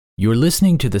You're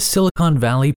listening to the Silicon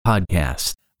Valley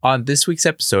Podcast. On this week's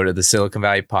episode of the Silicon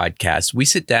Valley Podcast, we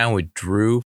sit down with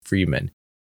Drue Freeman.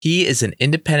 He is an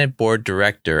independent board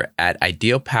director at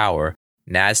Ideal Power,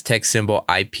 NASDAQ symbol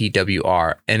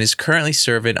IPWR, and is currently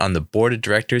serving on the board of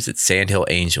directors at Sandhill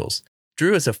Angels.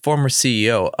 Drue is a former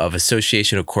CEO of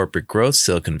Association of Corporate Growth,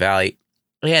 Silicon Valley,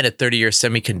 and a 30-year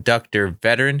semiconductor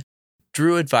veteran.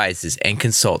 Drue advises and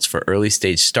consults for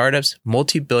early-stage startups,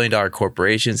 multi-billion-dollar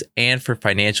corporations, and for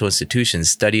financial institutions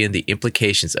studying the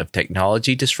implications of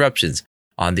technology disruptions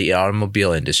on the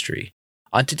automobile industry.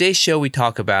 On today's show, we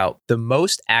talk about the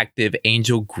most active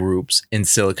angel groups in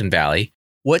Silicon Valley,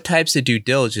 what types of due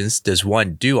diligence does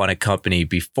one do on a company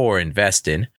before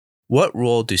investing, what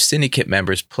role do syndicate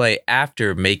members play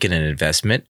after making an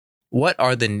investment, what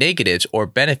are the negatives or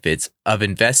benefits of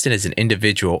investing as an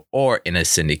individual or in a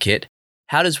syndicate,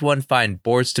 how does one find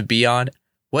boards to be on?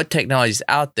 What technology is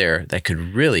out there that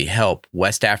could really help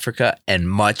West Africa, and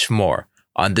much more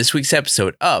on this week's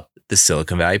episode of the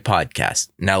Silicon Valley Podcast.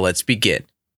 Now let's begin.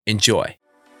 Enjoy.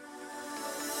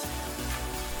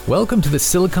 Welcome to the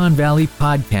Silicon Valley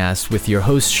Podcast with your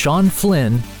host, Sean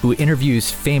Flynn, who interviews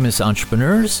famous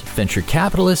entrepreneurs, venture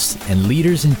capitalists, and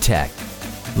leaders in tech.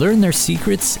 Learn their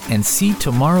secrets and see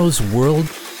tomorrow's world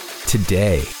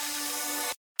today.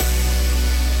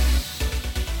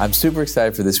 I'm super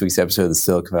excited for this week's episode of the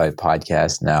Silicon Valley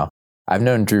Podcast. Now, I've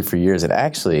known Drue for years, and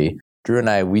actually, Drue and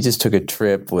I, we just took a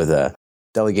trip with a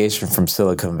delegation from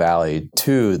Silicon Valley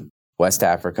to West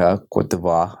Africa, Côte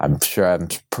d'Ivoire. I'm sure I'm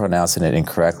pronouncing it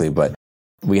incorrectly, but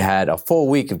we had a full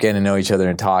week of getting to know each other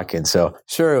and talking. So,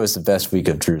 sure, it was the best week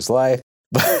of Drue's life,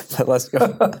 but let's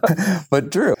go. But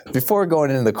Drue, before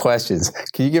going into the questions,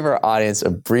 can you give our audience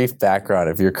a brief background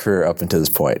of your career up until this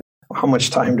point? How much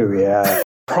time do we have?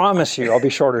 Promise you, I'll be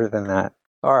shorter than that.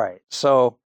 All right.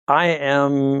 So I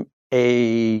am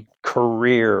a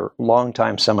career,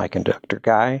 longtime semiconductor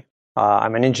guy.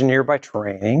 I'm an engineer by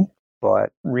training,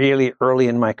 but really early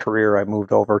in my career, I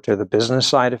moved over to the business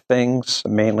side of things,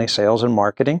 mainly sales and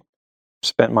marketing.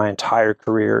 Spent my entire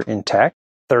career in tech,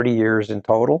 30 years in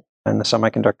total in the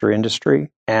semiconductor industry.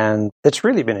 And it's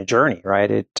really been a journey,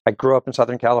 right? I grew up in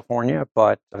Southern California,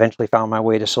 but eventually found my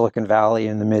way to Silicon Valley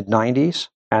in the mid-90s.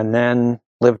 And then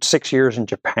lived 6 years in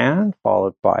Japan,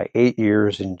 followed by 8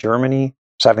 years in Germany,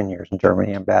 7 years in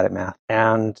Germany, I'm bad at math,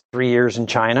 and 3 years in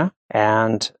China,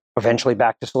 and eventually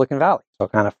back to Silicon Valley. So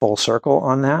kind of full circle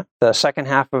on that. The second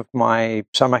half of my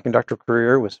semiconductor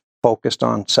career was focused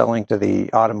on selling to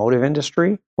the automotive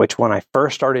industry, which when I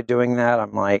first started doing that,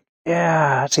 I'm like,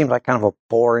 yeah, it seems like kind of a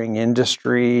boring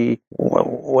industry.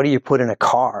 What do you put in a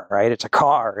car, right? It's a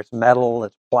car. It's metal,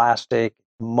 it's plastic,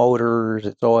 motors,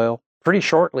 it's oil. Pretty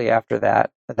shortly after that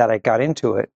I got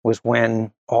into it was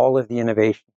when all of the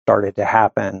innovation started to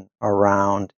happen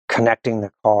around connecting the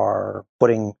car,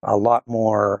 putting a lot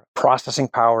more processing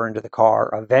power into the car,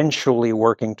 eventually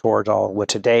working towards all what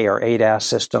today are ADAS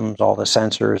systems, all the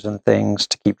sensors and things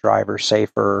to keep drivers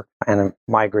safer, and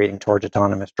migrating towards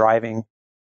autonomous driving.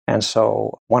 And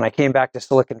so when I came back to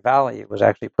Silicon Valley, it was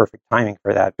actually perfect timing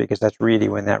for that, because that's really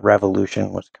when that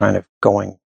revolution was kind of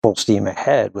going full steam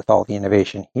ahead with all the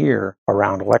innovation here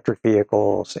around electric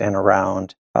vehicles and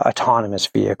around autonomous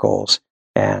vehicles.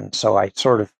 And so I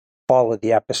sort of followed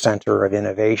the epicenter of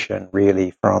innovation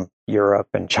really from Europe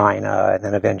and China, and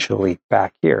then eventually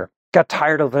back here. Got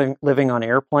tired of living on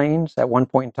airplanes. At one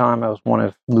point in time, I was one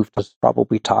of Lufthansa's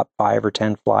probably top 5 or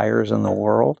 10 flyers in the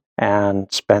world,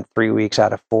 and spent 3 weeks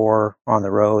out of 4 on the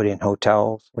road in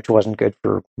hotels, which wasn't good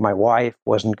for my wife,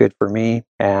 wasn't good for me,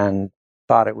 and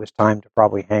thought it was time to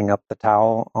probably hang up the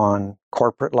towel on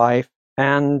corporate life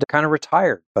and kind of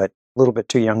retired, but a little bit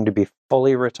too young to be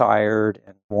fully retired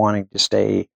and wanting to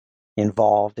stay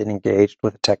involved and engaged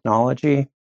with the technology,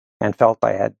 and felt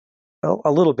I had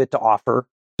a little bit to offer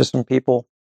to some people.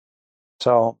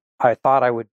 So I thought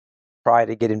I would try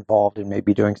to get involved in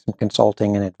maybe doing some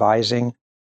consulting and advising,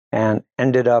 and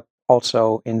ended up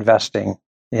also investing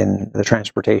in the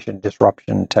transportation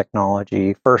disruption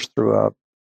technology, first through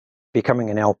becoming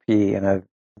an LP in a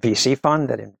VC fund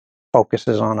that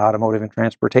focuses on automotive and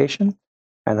transportation.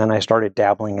 And then I started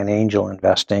dabbling in angel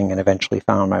investing and eventually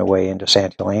found my way into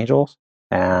Sandhill Angels,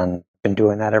 and been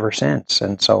doing that ever since.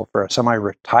 And so for a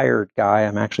semi-retired guy,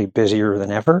 I'm actually busier than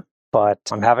ever, but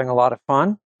I'm having a lot of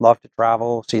fun. Love to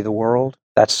travel, see the world.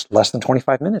 That's less than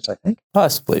 25 minutes, I think.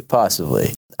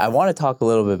 Possibly. I want to talk a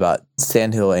little bit about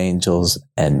Sandhill Angels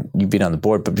and you being on the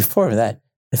board. But before that,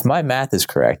 if my math is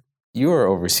correct, you were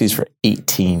overseas for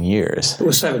 18 years. It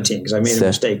was 17 because I made a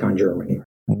mistake on Germany.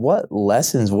 What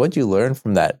lessons, what did you learn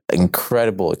from that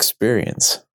incredible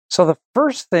experience? So the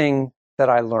first thing that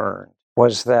I learned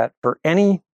was that for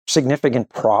any significant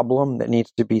problem that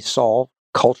needs to be solved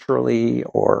culturally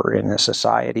or in a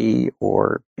society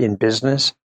or in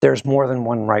business, there's more than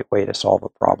one right way to solve a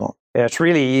problem. It's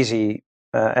really easy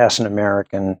as an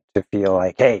American to feel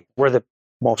like, hey, we're the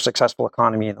most successful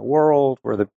economy in the world.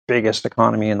 We're the biggest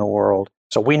economy in the world.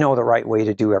 So we know the right way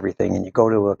to do everything. And you go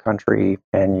to a country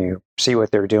and you see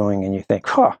what they're doing and you think,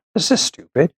 this is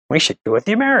stupid. We should do it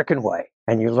the American way.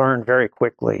 And you learn very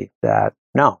quickly that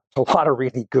no, there's a lot of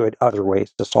really good other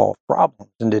ways to solve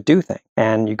problems and to do things.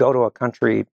 And you go to a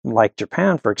country like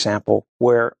Japan, for example,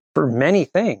 where for many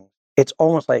things, it's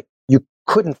almost like you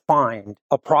couldn't find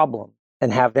a problem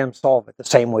and have them solve it the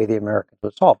same way the Americans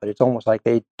would solve it. It's almost like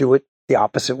they do it the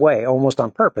opposite way, almost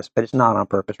on purpose, but it's not on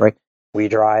purpose, right? We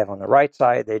drive on the right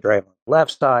side, they drive on the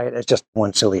left side. It's just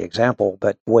one silly example,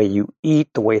 but the way you eat,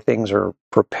 the way things are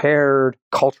prepared,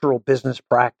 cultural business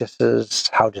practices,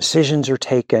 how decisions are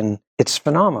taken, it's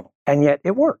phenomenal. And yet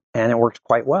it worked, and it works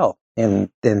quite well in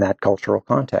that cultural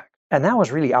context. And that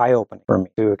was really eye-opening for me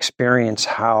to experience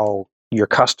how your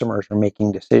customers are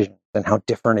making decisions and how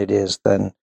different it is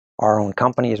than our own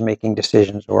company is making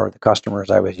decisions or the customers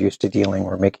I was used to dealing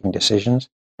were making decisions.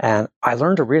 And I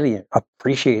learned to really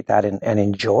appreciate that and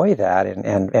enjoy that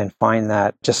and find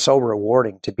that just so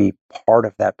rewarding to be part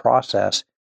of that process.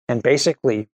 And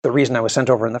basically, the reason I was sent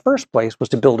over in the first place was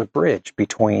to build a bridge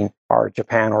between our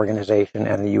Japan organization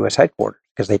and the U.S. headquarters,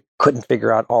 because they couldn't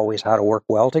figure out always how to work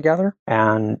well together.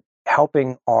 And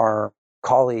helping our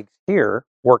colleagues here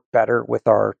work better with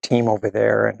our team over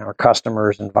there and our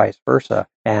customers and vice versa.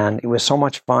 And it was so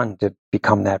much fun to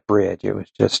become that bridge. It was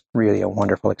just really a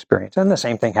wonderful experience. And the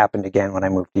same thing happened again when I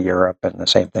moved to Europe, and the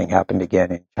same thing happened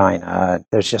again in China.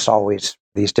 There's just always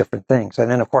these different things. And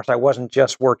then, of course, I wasn't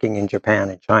just working in Japan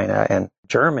and China and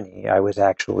Germany. I was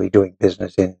actually doing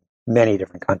business in many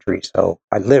different countries. So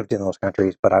I lived in those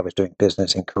countries, but I was doing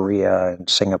business in Korea and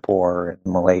Singapore and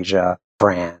Malaysia,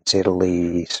 France,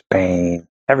 Italy, Spain,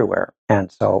 everywhere.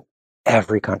 And so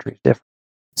every country is different.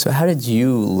 So how did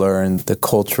you learn the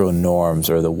cultural norms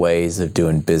or the ways of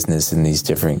doing business in these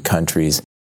different countries?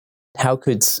 How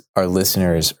could our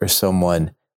listeners or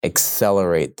someone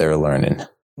accelerate their learning?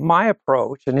 My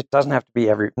approach, and it doesn't have to be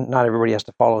not everybody has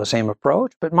to follow the same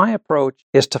approach, but my approach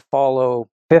is to follow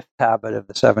fifth habit of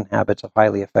the 7 habits of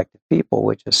highly effective people,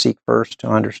 which is seek first to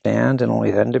understand and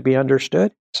only then to be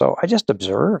understood. So I just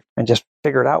observed and just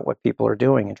figured out what people are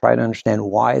doing and try to understand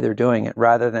why they're doing it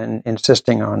rather than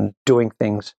insisting on doing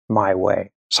things my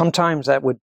way. Sometimes that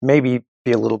would maybe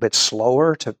be a little bit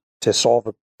slower to solve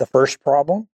the first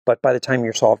problem, but by the time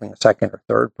you're solving the second or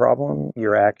third problem,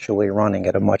 you're actually running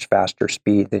at a much faster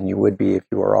speed than you would be if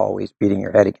you were always beating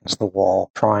your head against the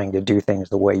wall, trying to do things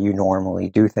the way you normally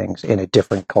do things in a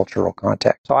different cultural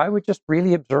context. So I would just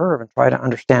really observe and try to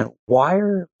understand, why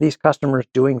are these customers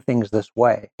doing things this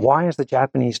way? Why is the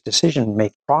Japanese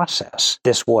decision-making process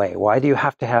this way? Why do you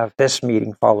have to have this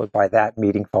meeting followed by that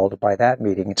meeting followed by that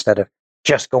meeting instead of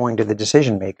just going to the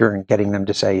decision maker and getting them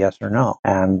to say yes or no?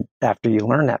 And after you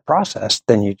learn that process,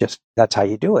 then that's how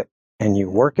you do it. And you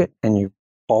work it, and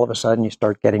all of a sudden you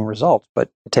start getting results. But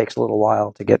it takes a little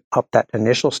while to get up that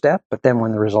initial step. But then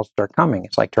when the results start coming,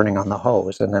 it's like turning on the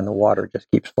hose, and then the water just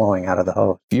keeps flowing out of the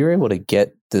hose. If you're able to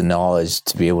get the knowledge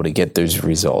to be able to get those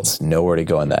results, know where to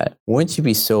go in that, wouldn't you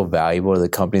be so valuable to the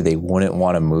company they wouldn't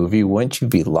want to move you? Wouldn't you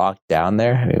be locked down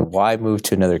there? I mean, why move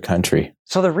to another country?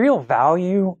 So the real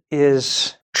value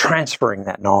is transferring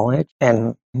that knowledge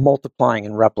and multiplying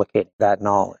and replicating that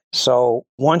knowledge. So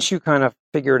once you kind of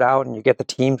figure it out and you get the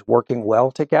teams working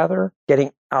well together,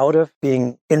 getting out of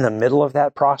being in the middle of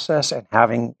that process and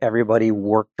having everybody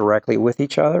work directly with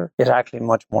each other is actually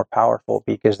much more powerful,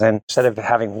 because then instead of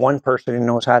having one person who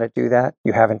knows how to do that,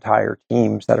 you have entire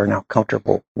teams that are now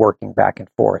comfortable working back and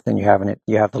forth, and you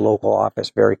have the local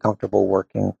office very comfortable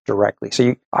working directly.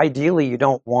 So ideally you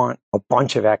don't want a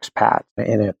bunch of expats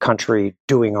in a country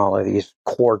doing all of these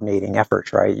coordinating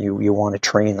efforts, right? You want to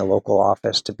train the local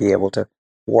office to be able to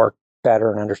work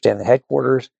better and understand the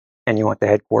headquarters, and you want the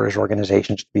headquarters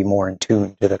organizations to be more in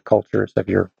tune to the cultures of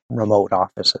your remote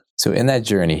offices. So in that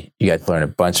journey, you got to learn a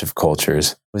bunch of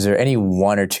cultures. Was there any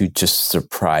one or two just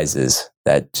surprises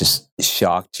that just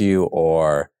shocked you,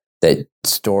 or that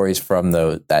stories from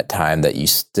that time that you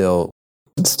still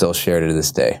share to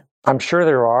this day? I'm sure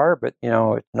there are, but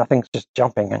nothing's just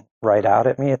jumping right out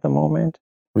at me at the moment.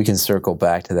 We can circle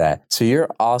back to that. So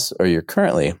you're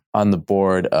currently on the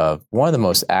board of one of the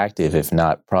most active, if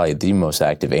not probably the most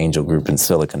active angel group in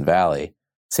Silicon Valley,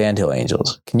 Sandhill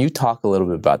Angels. Can you talk a little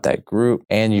bit about that group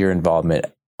and your involvement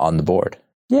on the board?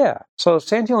 Yeah. So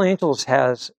Sandhill Angels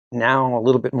has now a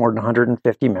little bit more than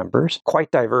 150 members,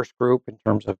 quite diverse group in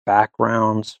terms of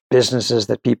backgrounds, businesses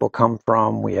that people come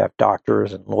from. We have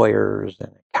doctors and lawyers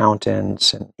and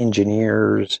accountants and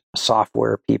engineers,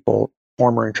 software people,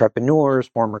 former entrepreneurs,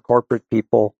 former corporate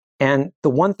people. And the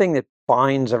one thing that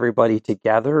binds everybody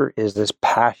together is this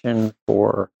passion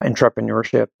for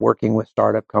entrepreneurship, working with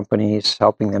startup companies,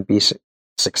 helping them be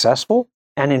successful,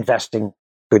 and investing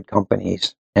good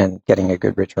companies and getting a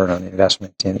good return on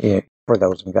investment for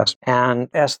those investments. And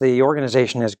as the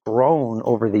organization has grown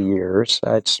over the years,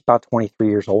 it's about 23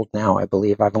 years old now, I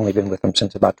believe. I've only been with them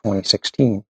since about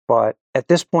 2016. But at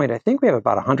this point, I think we have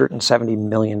about $170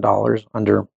 million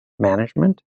under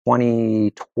management.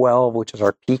 2012, which is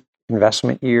our peak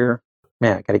investment year.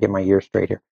 Man, I got to get my year straight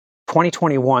here.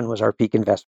 2021 was our peak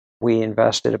investment. We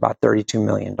invested about $32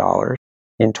 million.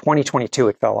 In 2022,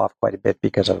 it fell off quite a bit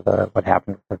because of what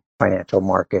happened with the financial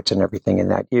markets and everything in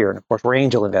that year. And of course, we're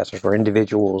angel investors. We're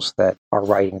individuals that are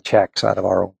writing checks out of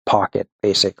our own pocket,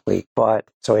 basically. But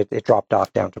so it dropped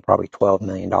off down to probably $12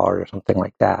 million or something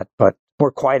like that. But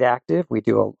we're quite active. We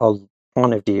do a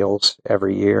ton of deals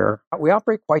every year. We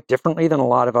operate quite differently than a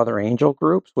lot of other angel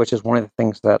groups, which is one of the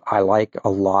things that I like a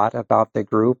lot about the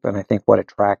group. And I think what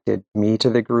attracted me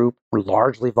to the group, we're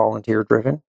largely volunteer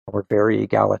driven. We're very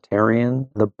egalitarian.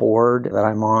 The board that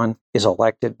I'm on is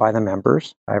elected by the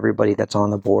members. Everybody that's on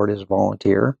the board is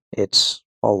volunteer. It's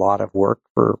a lot of work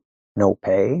for no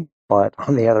pay. But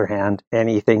on the other hand,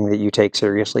 anything that you take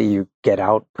seriously, you get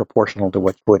out proportional to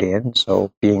what you put in.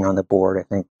 So being on the board, I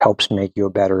think, helps make you a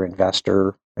better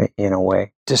investor in a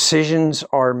way. Decisions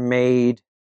are made.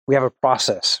 We have a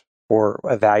process for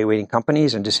evaluating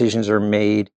companies, and decisions are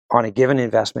made on a given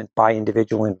investment by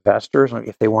individual investors,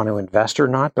 if they want to invest or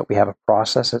not, but we have a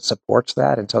process that supports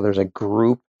that. And so there's a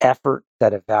group effort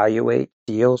that evaluates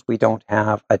deals. We don't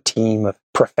have a team of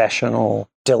professional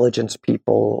diligence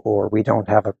people, or we don't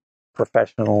have a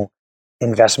professional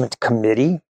investment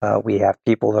committee. We have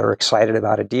people that are excited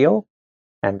about a deal,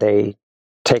 and they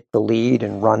take the lead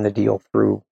and run the deal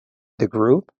through the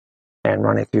group and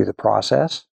run it through the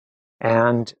process.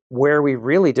 And where we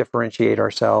really differentiate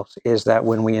ourselves is that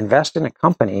when we invest in a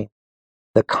company,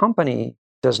 the company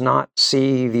does not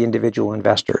see the individual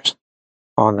investors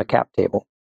on the cap table.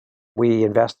 We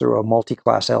invest through a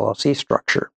multi-class LLC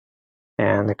structure,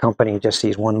 and the company just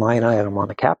sees one line item on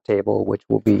the cap table, which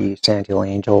will be Sandhill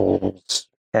Angels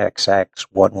XX111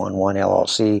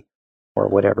 LLC or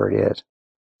whatever it is.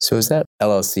 So is that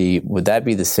LLC, would that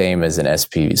be the same as an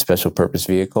SPV, special purpose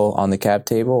vehicle, on the cap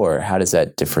table, or how does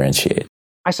that differentiate?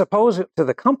 I suppose to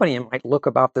the company it might look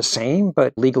about the same,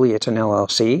 but legally it's an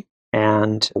LLC,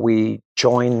 and we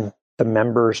join the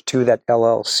members to that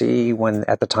LLC when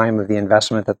at the time of the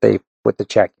investment that they put the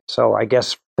check. So I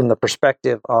guess from the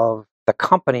perspective of the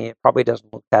company, it probably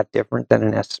doesn't look that different than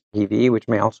an SPV, which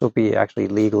may also be actually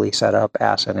legally set up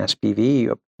as an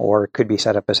SPV, or it could be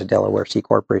set up as a Delaware C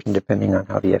corporation, depending on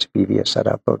how the SPV is set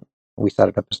up. But we set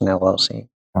it up as an LLC.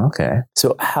 Okay.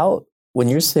 So when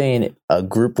you're saying a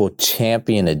group will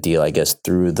champion a deal, I guess,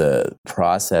 through the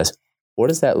process, what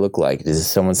does that look like? Does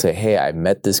someone say, hey, I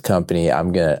met this company,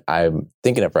 I'm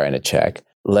thinking of writing a check,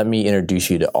 let me introduce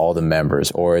you to all the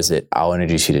members? Or is it, I'll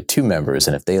introduce you to 2 members,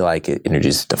 and if they like it,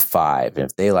 introduce it to 5, and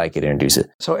if they like it, introduce it?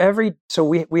 So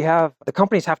we have, the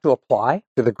companies have to apply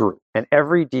to the group, and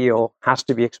every deal has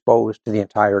to be exposed to the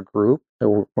entire group.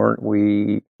 So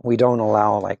we don't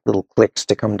allow like little cliques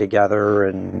to come together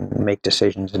and make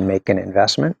decisions and make an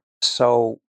investment.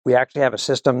 So we actually have a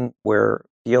system where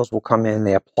deals will come in,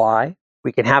 they apply.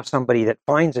 We can have somebody that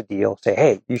finds a deal say,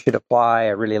 hey, you should apply, I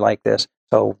really like this.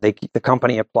 So the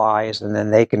company applies, and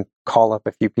then they can call up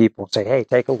a few people and say, hey,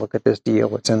 take a look at this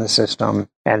deal. It's in the system.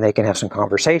 And they can have some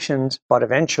conversations. But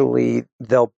eventually,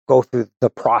 they'll go through the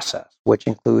process, which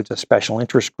includes a special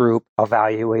interest group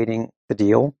evaluating the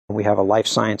deal. We have a life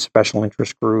science special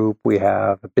interest group. We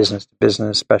have a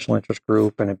business-to-business special interest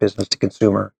group and a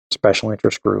business-to-consumer special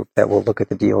interest group that will look at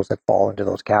the deals that fall into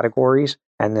those categories.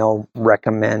 And they'll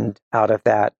recommend out of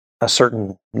that a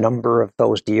certain number of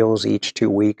those deals each 2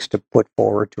 weeks to put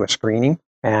forward to a screening.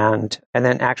 And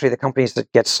then actually the companies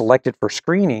that get selected for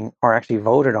screening are actually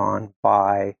voted on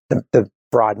by the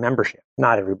broad membership.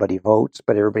 Not everybody votes,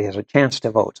 but everybody has a chance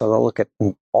to vote. So they'll look at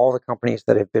all the companies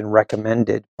that have been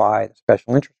recommended by the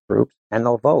special interest groups, and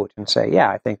they'll vote and say,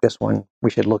 yeah, I think this one, we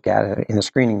should look at it in the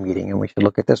screening meeting, and we should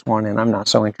look at this one, and I'm not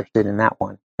so interested in that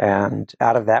one. And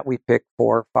out of that, we pick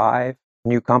 4 or 5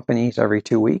 new companies every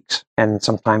 2 weeks. And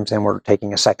sometimes then we're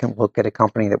taking a second look at a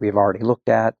company that we've already looked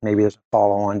at. Maybe there's a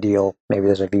follow-on deal. Maybe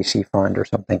there's a VC fund or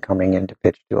something coming in to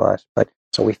pitch to us. But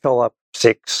so we fill up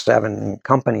 6, 7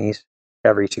 companies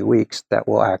every 2 weeks that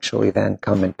will actually then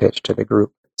come and pitch to the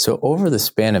group. So over the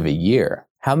span of a year,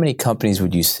 how many companies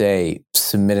would you say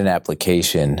submit an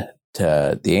application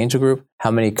to the angel group?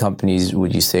 How many companies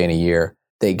would you say in a year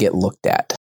they get looked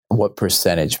at? What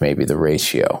percentage, maybe the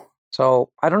ratio? So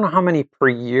I don't know how many per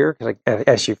year, because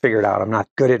as you figured out, I'm not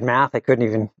good at math. I couldn't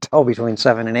even tell between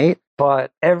 7 and 8.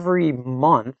 But every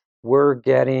month, we're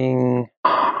getting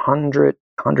 100,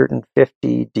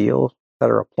 150 deals that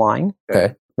are applying.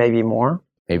 Okay. Maybe more.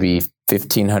 Maybe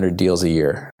 1,500 deals a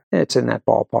year. It's in that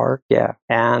ballpark, yeah.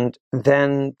 And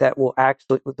then that will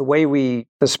actually, the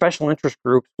special interest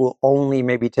groups will only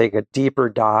maybe take a deeper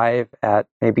dive at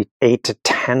maybe 8 to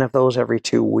 10 of those every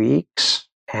 2 weeks.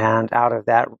 And out of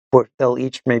that, they'll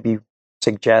each maybe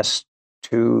suggest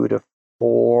 2 to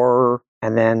 4.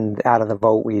 And then out of the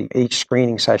vote, each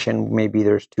screening session, maybe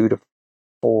there's 2 to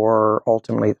 4,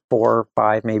 ultimately 4 or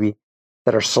 5 maybe,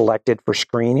 that are selected for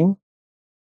screening.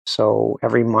 So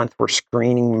every month we're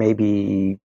screening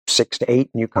maybe 6 to 8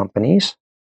 new companies.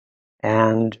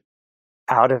 And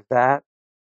out of that,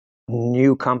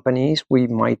 new companies, we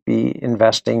might be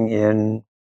investing in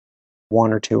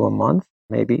 1 or 2 a month,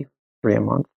 maybe 3 a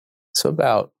month. So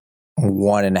about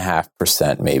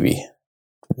 1.5%, maybe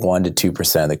 1 to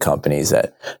 2% of the companies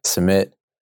that submit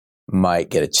might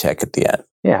get a check at the end.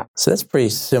 Yeah. So that's pretty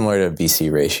similar to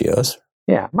VC ratios.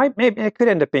 Yeah, maybe it could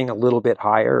end up being a little bit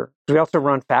higher. We also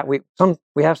run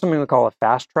we have something we call a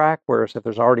fast track, whereas if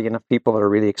there's already enough people that are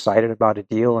really excited about a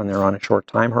deal and they're on a short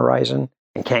time horizon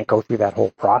and can't go through that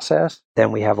whole process,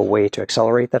 then we have a way to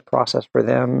accelerate that process for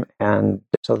them. And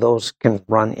so those can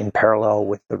run in parallel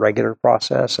with the regular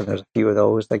process. And there's a few of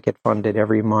those that get funded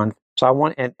every month.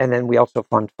 So and then we also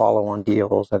fund follow-on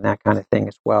deals and that kind of thing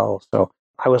as well. So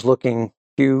I was looking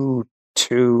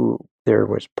Q2, there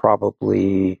was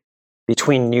probably,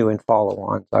 between new and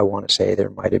follow-ons, I want to say there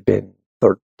might have been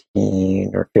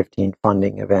 13 or 15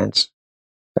 funding events.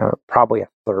 Probably a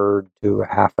third to a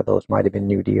half of those might have been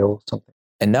new deals, something.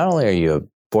 And not only are you a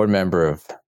board member of,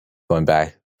 going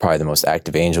back, probably the most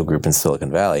active angel group in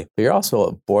Silicon Valley, but you're also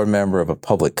a board member of a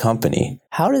public company.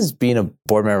 How does being a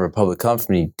board member of a public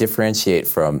company differentiate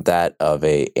from that of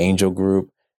a angel group?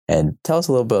 And tell us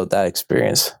a little bit about that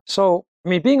experience. So,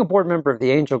 being a board member of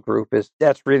the angel group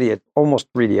that's really almost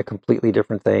a completely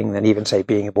different thing than even, say,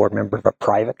 being a board member of a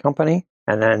private company.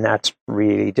 And then that's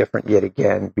really different yet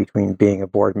again between being a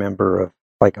board member of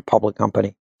like a public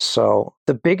company. So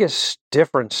the biggest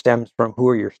difference stems from who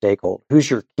are your stakeholders, who's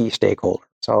your key stakeholder.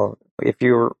 So if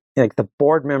you're like the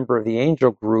board member of the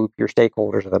angel group, your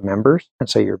stakeholders are the members. And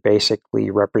so you're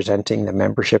basically representing the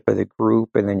membership of the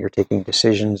group, and then you're taking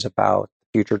decisions about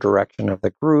future direction of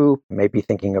the group, maybe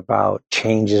thinking about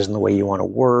changes in the way you want to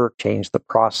work, change the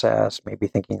process, maybe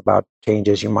thinking about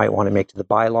changes you might want to make to the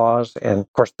bylaws. And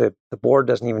of course, the board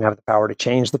doesn't even have the power to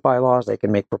change the bylaws. They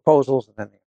can make proposals and then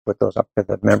they put those up to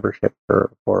the membership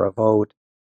for a vote.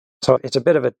 So it's a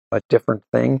bit of a different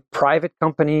thing. Private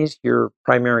companies, your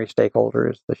primary stakeholder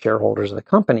is the shareholders of the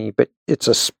company, but it's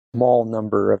a small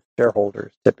number of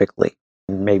shareholders typically.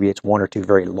 Maybe it's 1 or 2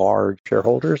 very large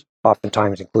shareholders,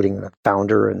 oftentimes including the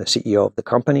founder and the CEO of the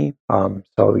company.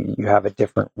 So you have a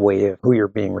different way of who you're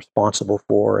being responsible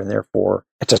for, and therefore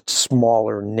it's a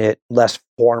smaller knit, less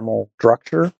formal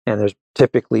structure. And there's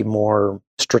typically more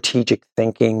strategic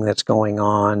thinking that's going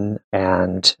on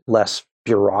and less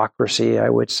bureaucracy, I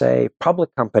would say.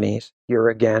 Public companies, you're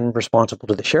again responsible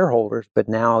to the shareholders, but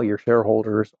now your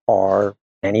shareholders are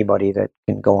anybody that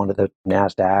can go onto the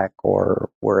NASDAQ or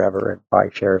wherever and buy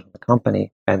shares in the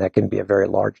company. And that can be a very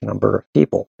large number of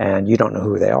people, and you don't know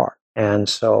who they are. And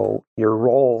so your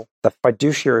role, the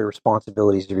fiduciary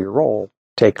responsibilities of your role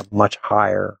take a much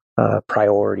higher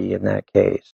priority in that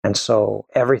case. And so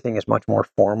everything is much more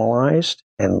formalized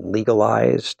and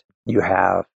legalized. You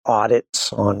have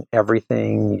audits on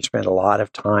everything. You spend a lot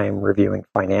of time reviewing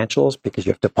financials because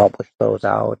you have to publish those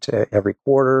out every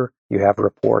quarter. You have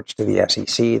reports to the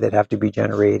SEC that have to be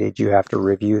generated. You have to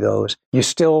review those. You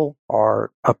still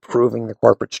are approving the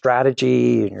corporate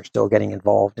strategy, and you're still getting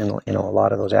involved in a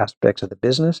lot of those aspects of the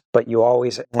business. But you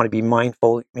always want to be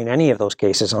mindful in any of those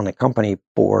cases on the company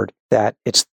board that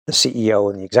it's the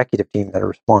CEO and the executive team that are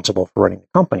responsible for running the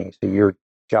company. So your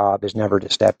job is never to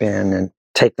step in and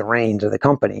take the reins of the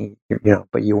company,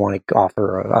 but you want to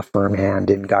offer a firm hand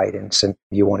in guidance, and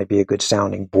you want to be a good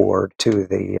sounding board to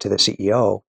the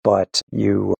CEO. But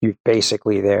you're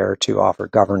basically there to offer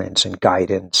governance and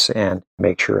guidance and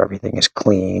make sure everything is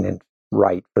clean and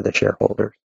right for the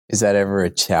shareholders. Is that ever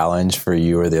a challenge for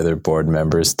you or the other board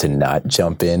members to not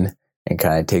jump in and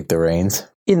kind of take the reins?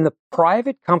 In the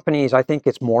private companies, I think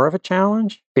it's more of a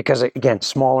challenge because, again,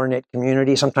 smaller knit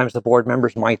community. Sometimes the board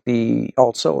members might be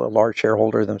also a large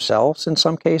shareholder themselves in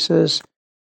some cases.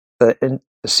 The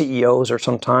CEOs are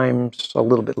sometimes a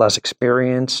little bit less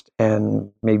experienced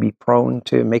and maybe prone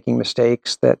to making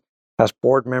mistakes that as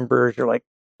board members, you're like,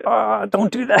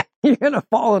 don't do that. You're going to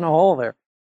fall in a hole there.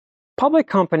 Public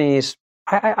companies,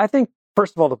 I think,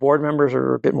 first of all, the board members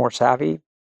are a bit more savvy.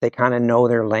 They kind of know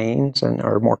their lanes and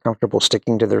are more comfortable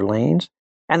sticking to their lanes.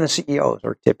 And the CEOs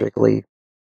are typically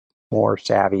more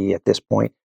savvy at this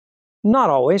point.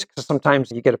 Not always, because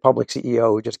sometimes you get a public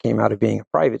CEO who just came out of being a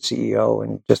private CEO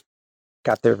and just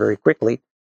got there very quickly.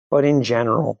 But in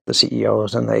general, the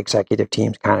CEOs and the executive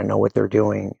teams kind of know what they're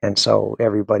doing. And so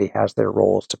everybody has their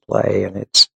roles to play, and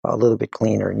it's a little bit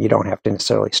cleaner, and you don't have to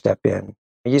necessarily step in.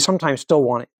 You sometimes still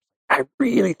want it. I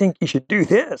really think you should do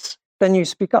this. Then you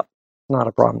speak up. Not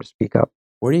a problem to speak up.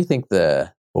 Where do you think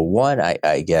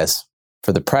I guess,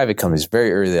 for the private companies,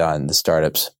 very early on, the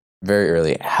startups, very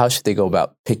early, how should they go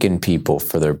about picking people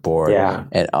for their board? Yeah.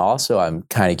 And also, I'm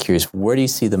kind of curious, where do you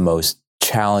see the most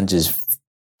challenges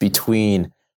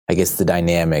between, I guess, the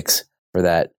dynamics for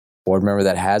that board member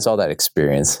that has all that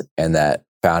experience and that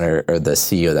founder or the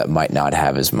CEO that might not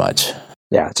have as much?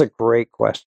 Yeah, it's a great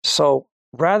question. So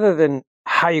rather than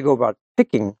how you go about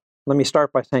picking, let me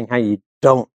start by saying how you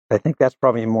don't. I think that's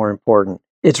probably more important.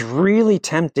 It's really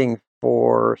tempting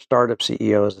for startup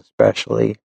CEOs,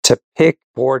 especially, to pick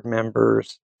board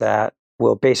members that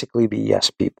will basically be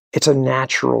yes people. It's a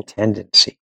natural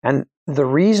tendency. And the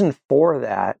reason for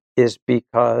that is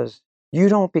because you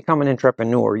don't become an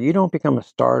entrepreneur. You don't become a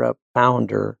startup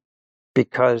founder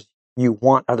because you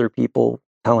want other people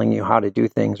telling you how to do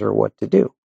things or what to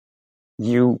do.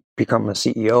 You become a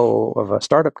CEO of a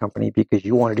startup company because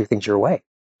you want to do things your way.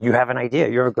 You have an idea.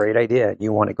 You have a great idea.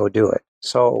 You want to go do it.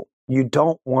 So you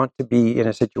don't want to be in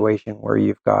a situation where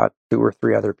you've got 2 or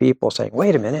 3 other people saying,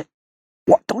 wait a minute,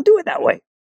 what? Don't do it that way.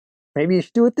 Maybe you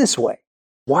should do it this way.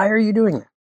 Why are you doing that?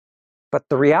 But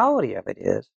the reality of it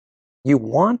is you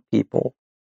want people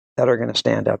that are going to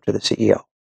stand up to the CEO.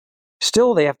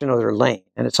 Still, they have to know their lane.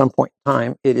 And at some point in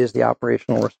time, it is the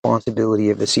operational responsibility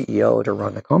of the CEO to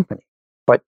run the company.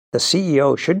 But the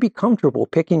CEO should be comfortable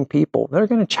picking people that are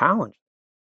going to challenge,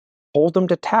 hold them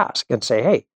to task and say,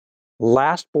 hey,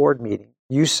 last board meeting,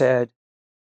 you said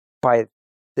by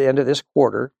the end of this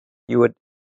quarter, you would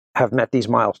have met these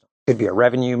milestones. It could be a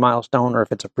revenue milestone, or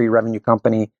if it's a pre-revenue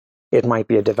company, it might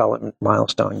be a development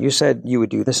milestone. You said you would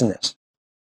do this and this.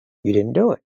 You didn't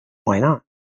do it. Why not?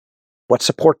 What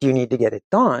support do you need to get it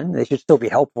done? They should still be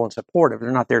helpful and supportive.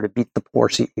 They're not there to beat the poor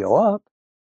CEO up.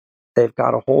 They've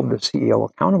got to hold the CEO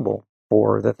accountable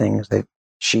for the things that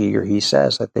she or he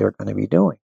says that they're going to be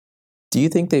doing. Do you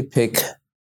think they pick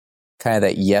kind of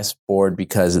that yes board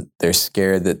because they're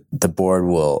scared that the board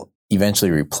will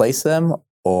eventually replace them,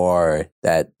 or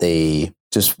that they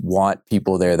just want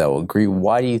people there that will agree?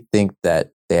 Why do you think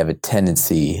that they have a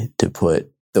tendency to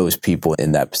put those people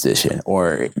in that position,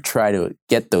 or try to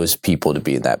get those people to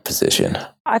be in that position?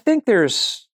 I think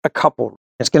there's a couple.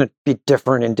 It's going to be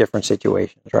different in different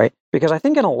situations, right? Because I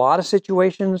think in a lot of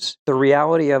situations, the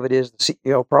reality of it is the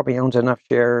CEO probably owns enough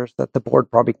shares that the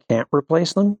board probably can't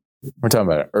replace them. We're talking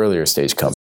about an earlier stage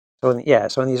company.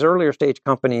 So in these earlier stage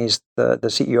companies, the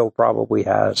CEO probably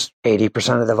has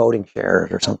 80% of the voting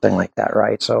shares or something like that,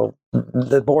 right? So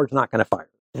the board's not going to fire.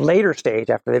 Later stage,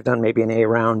 after they've done maybe an A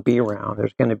round, B round,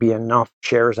 there's going to be enough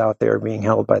shares out there being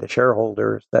held by the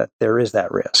shareholders that there is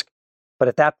that risk. But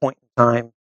at that point in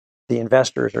time, the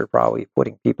investors are probably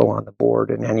putting people on the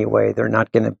board in any way. They're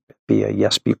not going to be a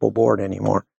yes people board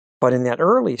anymore. But in that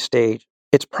early stage,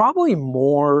 it's probably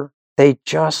more they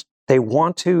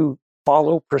want to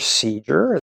follow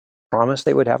procedure. Promised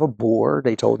they would have a board.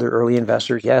 They told their early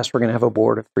investors, yes, we're going to have a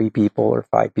board of 3 people or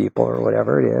 5 people or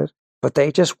whatever it is. But they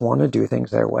just want to do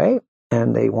things their way.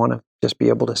 And they want to just be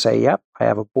able to say, yep, I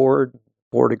have a board.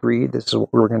 Board agreed. This is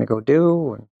what we're going to go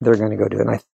do. And they're going to go do it.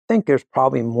 And I think there's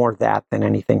probably more that than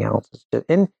anything else.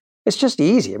 It's just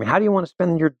easy. I mean, how do you want to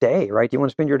spend your day, right? Do you want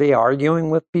to spend your day arguing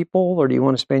with people, or do you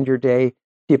want to spend your day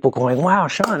people going, wow,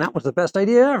 Sean, that was the best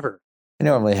idea ever? I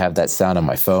normally have that sound on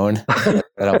my phone that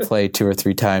I'll play 2 or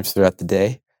 3 times throughout the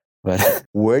day. But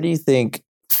where do you think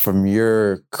from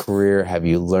your career have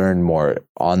you learned more?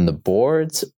 On the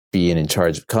boards, being in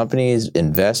charge of companies,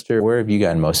 investor? Where have you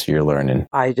gotten most of your learning?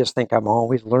 I just think I'm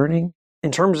always learning.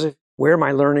 In terms of where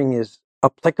my learning is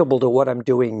applicable to what I'm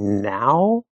doing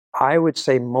now, I would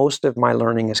say most of my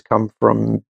learning has come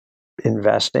from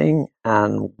investing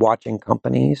and watching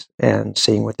companies and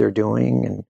seeing what they're doing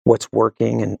and what's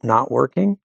working and not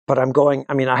working. but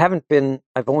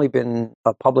I've only been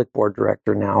a public board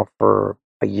director now for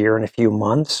a year and a few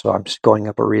months. So I'm just going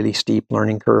up a really steep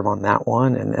learning curve on that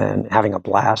one and having a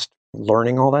blast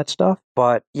learning all that stuff.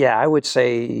 But yeah, I would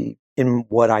say in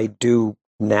what I do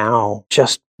now,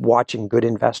 just watching good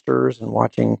investors and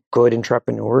watching good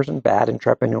entrepreneurs and bad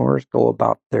entrepreneurs go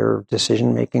about their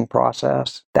decision-making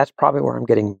process. That's probably where I'm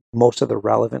getting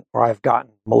I've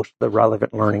gotten most of the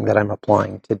relevant learning that I'm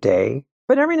applying today.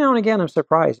 But every now and again, I'm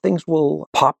surprised. Things will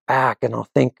pop back and I'll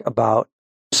think about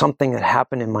something that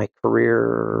happened in my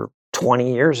career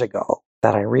 20 years ago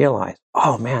that I realized,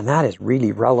 oh man, that is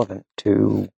really relevant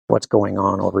to what's going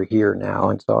on over here now.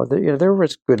 And so there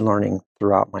was good learning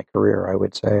throughout my career, I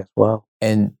would say as well.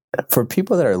 And for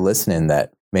people that are listening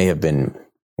that may have been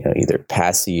either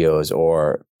past CEOs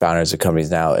or founders of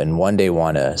companies now and one day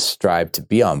want to strive to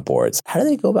be on boards, how do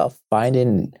they go about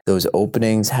finding those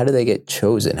openings? How do they get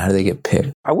chosen? How do they get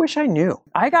picked? I wish I knew.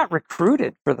 I got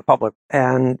recruited for the public,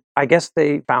 and I guess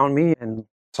they found me and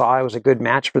saw I was a good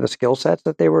match for the skill sets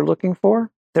that they were looking for.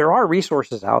 There are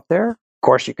resources out there. Of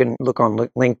course, you can look on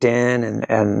LinkedIn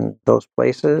and those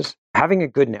places. Having a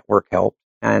good network helps.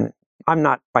 And I'm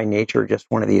not by nature just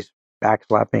one of these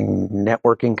backslapping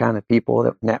networking kind of people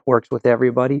that networks with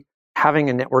everybody.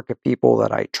 Having a network of people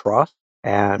that I trust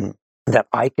and that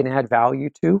I can add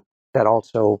value to, that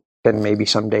also can maybe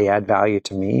someday add value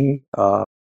to me,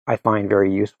 I find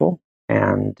very useful.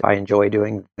 And I enjoy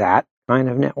doing that kind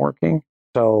of networking.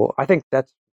 So I think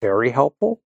that's very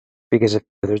helpful, because if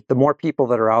there's the more people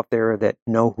that are out there that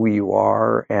know who you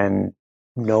are and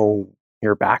know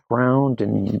your background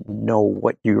and know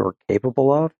what you're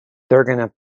capable of, they're going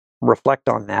to reflect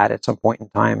on that at some point in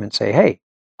time and say, hey,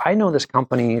 I know this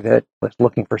company that was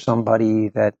looking for somebody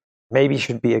that maybe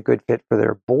should be a good fit for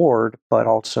their board, but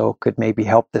also could maybe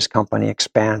help this company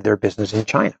expand their business in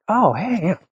China. Oh, hey,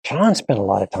 yeah, Sean spent a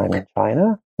lot of time in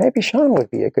China. Maybe Sean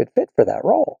would be a good fit for that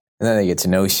role. And then they get to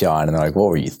know Sean and they're like, what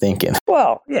were you thinking?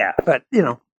 Well, yeah, but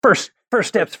first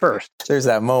steps first. There's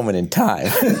that moment in time.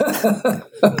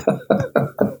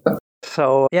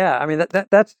 So, yeah, I mean,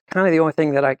 that's kind of the only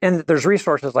thing and there's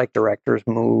resources like Director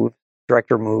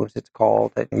Moves, it's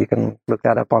called, that you can look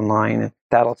that up online, and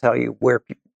that'll tell you where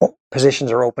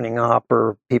positions are opening up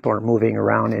or people are moving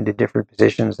around into different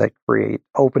positions that create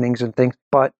openings and things.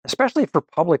 But especially for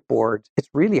public boards, it's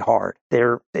really hard.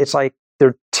 They're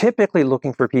typically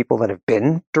looking for people that have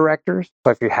been directors.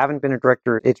 So if you haven't been a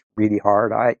director, it's really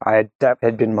hard. That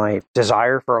had been my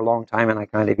desire for a long time, and I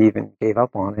kind of even gave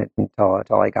up on it until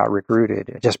I got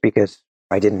recruited, just because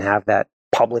I didn't have that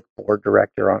public board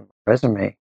director on my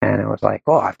resume. And it was like,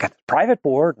 oh, I've got this private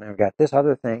board and I've got this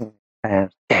other thing. And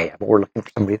yeah, but we're looking for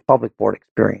somebody with public board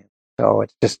experience. So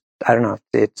it's just, I don't know.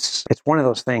 It's one of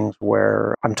those things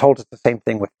where I'm told it's the same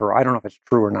thing with Ferrari. I don't know if it's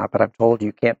true or not, but I'm told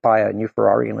you can't buy a new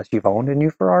Ferrari unless you've owned a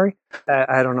new Ferrari.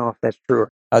 I don't know if that's true.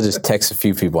 I'll just text a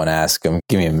few people and ask them.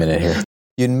 Give me a minute here.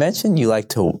 You'd mentioned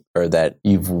that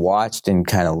you've watched and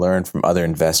kind of learned from other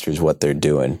investors what they're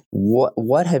doing.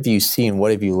 What have you seen?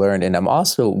 What have you learned? And I'm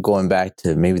also going back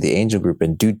to maybe the angel group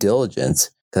and due diligence,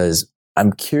 because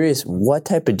I'm curious, what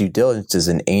type of due diligence does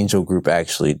an angel group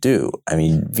actually do? I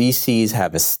mean, VCs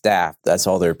have a staff. That's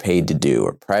all they're paid to do.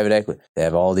 Or private equity, they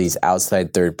have all these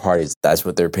outside third parties. That's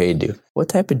what they're paid to do. What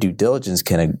type of due diligence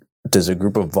does a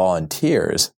group of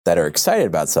volunteers that are excited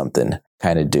about something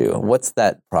kind of do? What's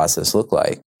that process look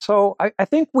like? So I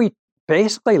think we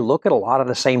basically look at a lot of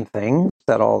the same things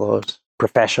that all those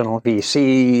professional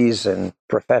VCs and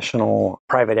professional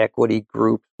private equity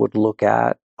groups would look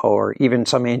at, or even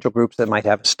some angel groups that might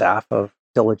have a staff of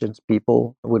diligence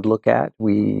people would look at.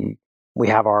 We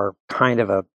have our kind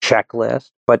of a checklist,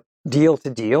 but deal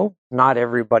to deal, not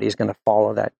everybody's going to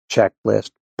follow that checklist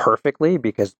perfectly,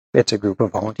 because it's a group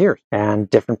of volunteers and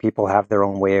different people have their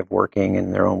own way of working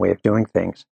and their own way of doing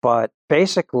things. But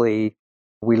basically,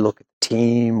 we look at the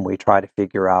team. We try to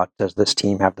figure out, does this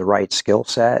team have the right skill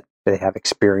set? Do they have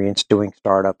experience doing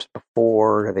startups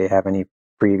before? Do they have any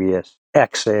previous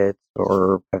exits,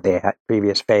 or have they had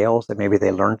previous fails that maybe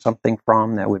they learned something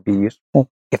from that would be useful?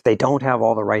 If they don't have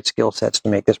all the right skill sets to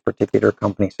make this particular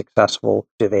company successful,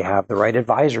 do they have the right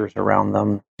advisors around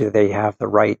them? Do they have the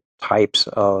right types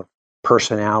of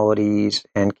personalities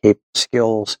and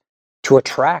skills to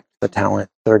attract the talent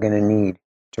they're going to need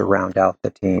to round out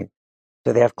the team?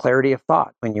 Do they have clarity of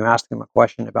thought? When you ask them a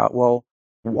question about, well,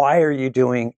 why are you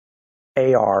doing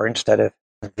AR instead of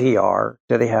VR?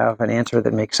 Do they have an answer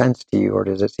that makes sense to you, or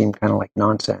does it seem kind of like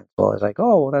nonsense? Well, it's like,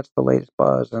 oh, well, that's the latest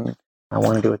buzz and I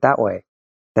want to do it that way.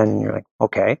 Then you're like,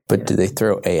 okay. But do they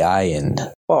throw AI in?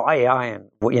 Well, AI and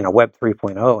Web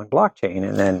 3.0 and blockchain,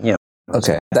 and then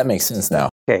Okay, that makes sense now.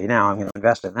 Okay, now I'm going to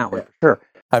invest in that one for sure.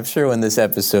 I'm sure when this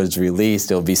episode's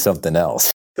released, it'll be something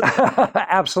else.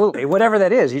 Absolutely. Whatever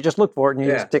that is, you just look for it and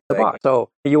you just tick the box. So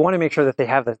you want to make sure that they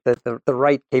have the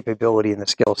right capability and the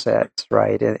skill sets,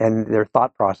 right? And their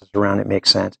thought process around it makes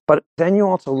sense. But then you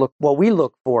also look, what we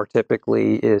look for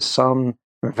typically is some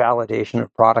validation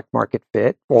of product market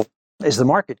fit. Well, is the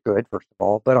market good, first of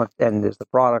all, and does the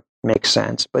product make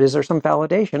sense? But is there some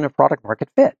validation of product market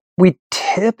fit? We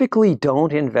typically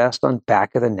don't invest on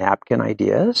back of the napkin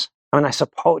ideas. I mean, I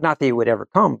suppose, not that he would ever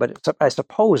come, but I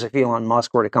suppose if Elon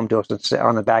Musk were to come to us and say,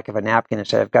 on the back of a napkin and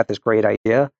say, I've got this great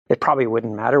idea, it probably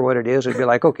wouldn't matter what it is. It'd be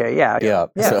like, okay, yeah.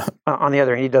 So. On the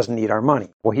other hand, he doesn't need our money.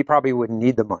 Well, he probably wouldn't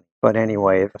need the money. But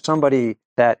anyway, if somebody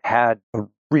that had a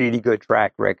really good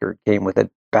track record came with a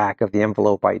back of the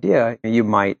envelope idea, you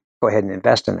might go ahead and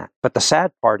invest in that. But the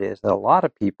sad part is that a lot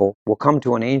of people will come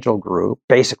to an angel group,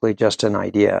 basically just an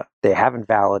idea. They haven't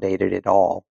validated it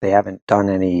all. They haven't done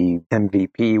any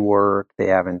MVP work. They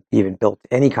haven't even built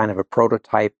any kind of a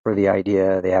prototype for the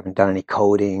idea. They haven't done any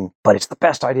coding, but it's the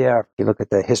best idea. If you look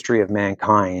at the history of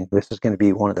mankind, this is going to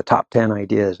be one of the top 10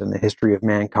 ideas in the history of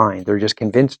mankind. They're just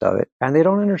convinced of it. And they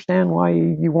don't understand why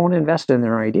you won't invest in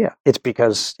their idea. It's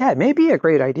because, it may be a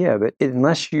great idea, but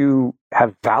unless you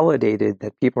have validated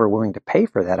that people are willing to pay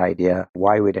for that idea,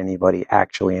 why would anybody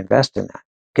actually invest in that?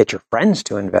 Get your friends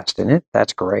to invest in it.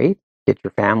 That's great. Get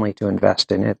your family to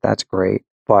invest in it. That's great.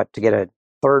 But to get a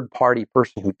third-party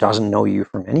person who doesn't know you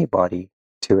from anybody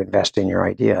to invest in your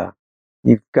idea,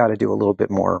 you've got to do a little bit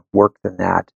more work than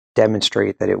that.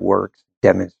 Demonstrate that it works.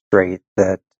 Demonstrate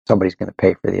that somebody's going to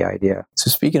pay for the idea. So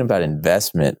speaking about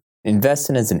investment,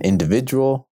 investing as an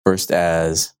individual versus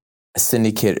as a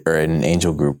syndicate or in an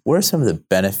angel group, what are some of the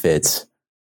benefits,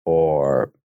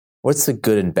 or what's the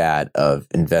good and bad of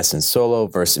investing solo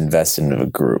versus investing in a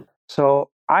group? So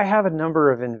I have a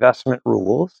number of investment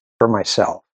rules for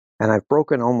myself, and I've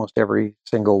broken almost every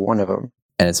single one of them.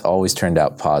 And it's always turned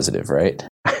out positive, right?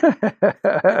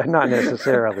 Not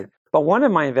necessarily. But one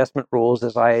of my investment rules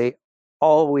is I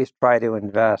always try to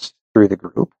invest through the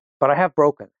group, but I have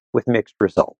broken with mixed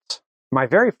results. My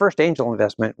very first angel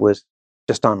investment was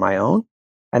just on my own,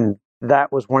 and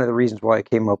that was one of the reasons why I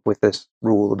came up with this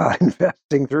rule about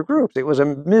investing through groups. It was a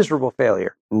miserable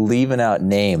failure. Leaving out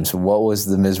names, what was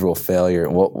the miserable failure?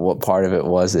 What part of it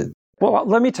was it? Well,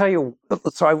 let me tell you,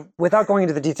 without going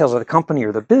into the details of the company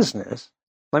or the business,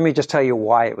 let me just tell you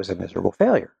why it was a miserable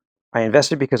failure. I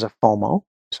invested because of FOMO.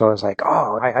 So I was like,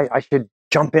 I should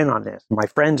jump in on this. My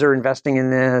friends are investing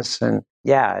in this, and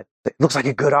it looks like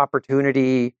a good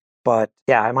opportunity, but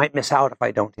I might miss out if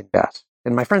I don't invest.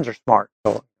 And my friends are smart,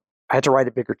 so I had to write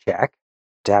a bigger check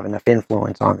to have enough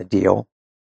influence on the deal.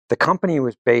 The company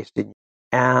was based in,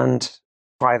 and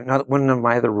one of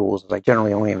my other rules is I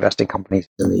generally only invest in companies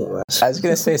in the U.S. I was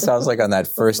going to say, sounds like on that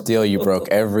first deal, you broke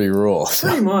every rule.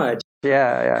 Pretty much.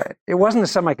 Yeah. It wasn't a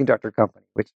semiconductor company,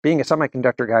 which, being a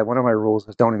semiconductor guy, one of my rules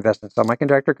is don't invest in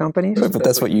semiconductor companies. But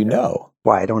that's what you know.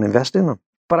 Why I don't invest in them.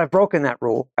 But I've broken that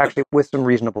rule, actually, with some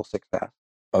reasonable success.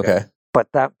 Okay. But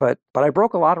I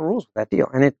broke a lot of rules with that deal,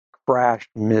 and it crashed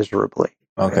miserably.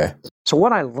 Okay. So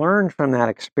what I learned from that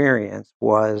experience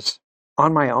was,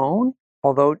 on my own,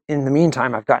 although in the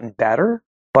meantime I've gotten better,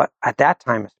 but at that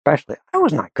time especially, I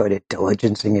was not good at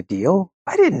diligencing a deal.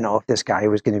 I didn't know if this guy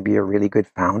was going to be a really good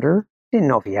founder. I didn't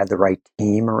know if he had the right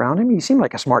team around him. He seemed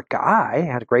like a smart guy. I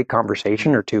had a great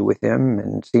conversation or two with him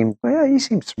and he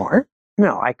seemed smart.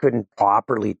 No, I couldn't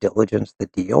properly diligence the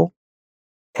deal.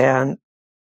 And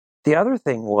the other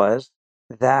thing was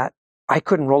that I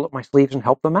couldn't roll up my sleeves and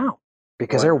help them out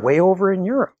because they're way over in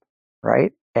Europe,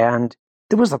 right? And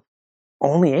there was the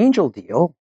only angel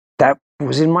deal that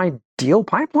was in my deal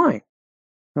pipeline.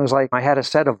 It was like I had a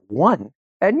set of one,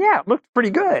 and it looked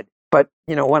pretty good. But,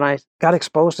 when I got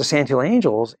exposed to Sandhill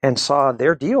Angels and saw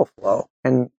their deal flow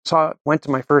and went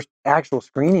to my first actual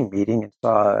screening meeting and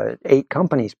saw 8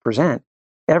 companies present,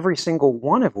 every single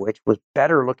one of which was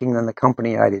better looking than the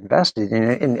company I'd invested in.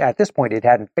 And at this point, it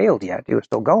hadn't failed yet. It was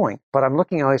still going. But I'm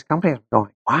looking at all these companies and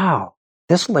going, wow,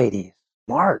 this lady's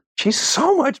smart. She's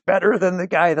so much better than the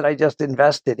guy that I just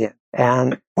invested in.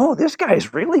 And, this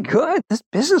guy's really good. This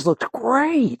business looks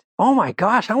great. Oh my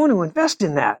gosh, I want to invest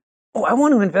in that. Oh, I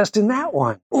want to invest in that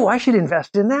one. Oh, I should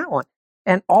invest in that one.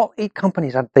 And all 8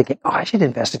 companies, I'm thinking, I should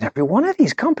invest in every one of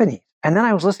these companies. And then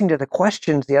I was listening to the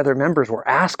questions the other members were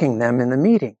asking them in the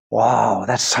meeting. Wow,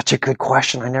 that's such a good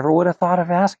question. I never would have thought of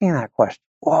asking that question.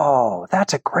 Whoa,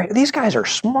 these guys are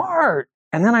smart.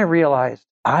 And then I realized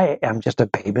I am just a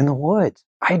babe in the woods.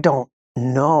 I don't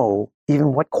know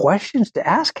even what questions to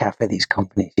ask half of these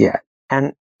companies yet.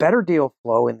 And better deal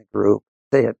flow in the group,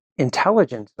 the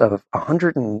intelligence of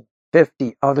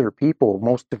 150 other people,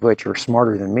 most of which are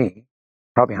smarter than me.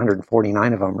 Probably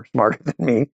 149 of them are smarter than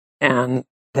me. And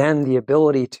then the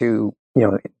ability to,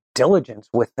 diligence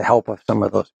with the help of some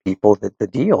of those people, the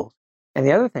deals. And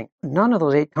the other thing, none of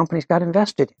those 8 companies got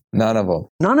invested in. None of them.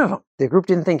 None of them. The group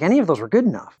didn't think any of those were good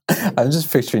enough. I'm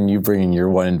just picturing you bringing your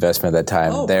one investment at that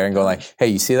time there and going like, hey,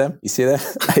 you see them? You see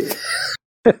that?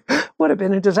 Would have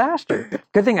been a disaster.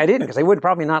 Good thing I didn't, because they would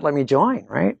probably not let me join,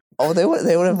 right? Oh, they would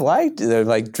have liked it. They're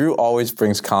like, Drue always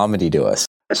brings comedy to us.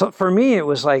 So for me, it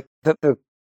was like the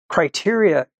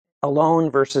criteria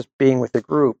alone versus being with the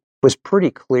group was pretty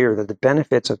clear that the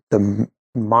benefits of the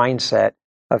mindset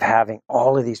of having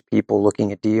all of these people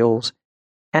looking at deals,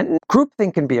 and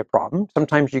groupthink can be a problem.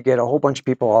 Sometimes you get a whole bunch of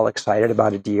people all excited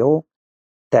about a deal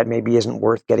that maybe isn't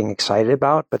worth getting excited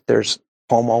about, but there's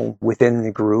FOMO within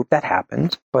the group. That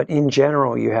happens. But in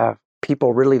general, you have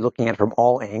people really looking at it from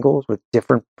all angles with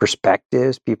different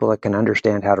perspectives, people that can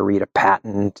understand how to read a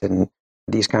patent and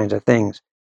these kinds of things.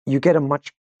 You get a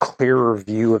much clearer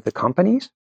view of the companies,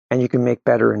 and you can make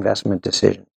better investment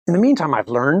decisions. In the meantime, I've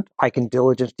learned I can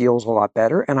diligence deals a lot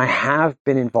better, and I have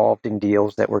been involved in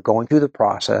deals that were going through the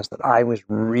process that I was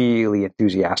really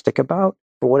enthusiastic about.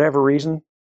 For whatever reason,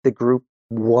 the group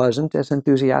wasn't as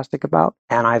enthusiastic about,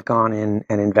 and I've gone in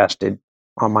and invested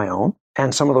on my own.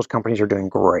 And some of those companies are doing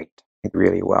great,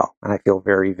 really well, and I feel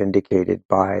very vindicated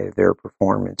by their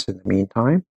performance in the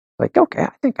meantime. Like, okay,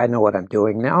 I think I know what I'm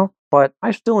doing now, but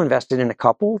I still invested in a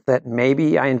couple that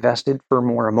maybe I invested for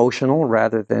more emotional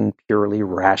rather than purely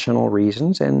rational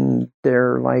reasons, and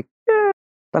they're like, eh.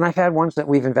 But I've had ones that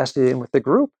we've invested in with the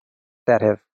group that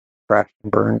have crashed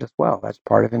and burned as well. That's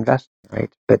part of investing,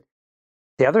 right? But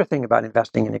the other thing about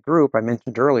investing in a group, I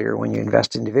mentioned earlier, when you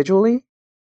invest individually,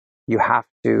 you have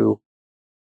to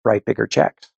write bigger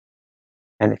checks.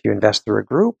 And if you invest through a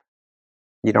group,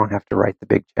 you don't have to write the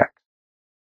big checks.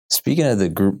 Speaking of the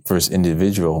group versus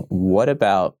individual, what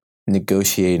about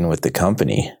negotiating with the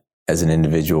company as an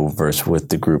individual versus with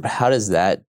the group? How do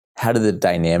the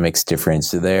dynamics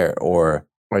difference there? Or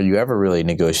are you ever really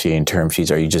negotiating term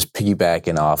sheets? Are you just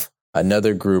piggybacking off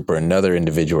another group or another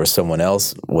individual or someone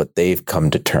else, what they've come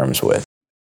to terms with?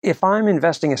 If I'm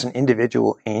investing as an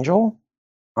individual angel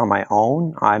on my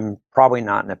own, I'm probably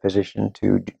not in a position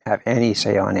to have any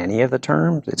say on any of the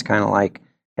terms. It's kind of like,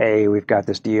 hey, we've got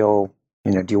this deal,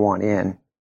 do you want in?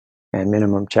 And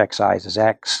minimum check size is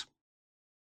X.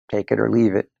 Take it or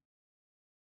leave it.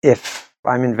 If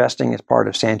I'm investing as part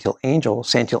of Sandhill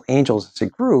Angels as a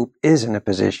group is in a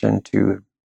position to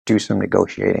do some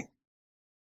negotiating.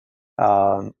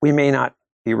 We may not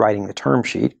be writing the term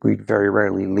sheet. We very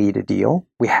rarely lead a deal.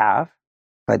 We have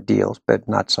led deals, but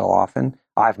not so often.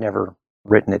 I've never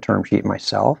written a term sheet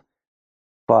myself.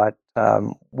 But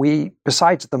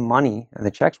besides the money and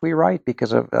the checks we write,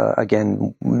 because of,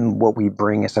 again, what we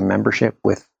bring as a membership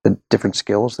with the different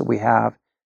skills that we have,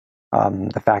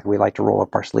 the fact that we like to roll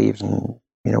up our sleeves and,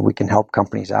 we can help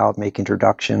companies out, make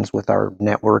introductions with our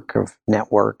network of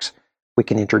networks. We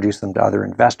can introduce them to other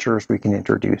investors. We can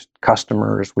introduce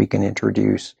customers. We can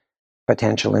introduce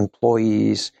potential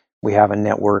employees. We have a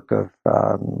network of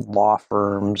law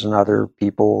firms and other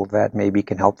people that maybe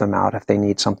can help them out if they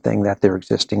need something that their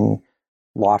existing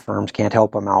law firms can't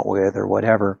help them out with or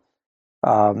whatever.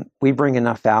 We bring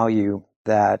enough value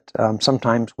that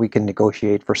sometimes we can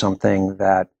negotiate for something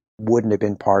that wouldn't have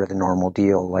been part of the normal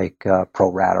deal, like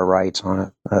pro rata rights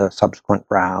on a subsequent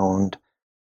round,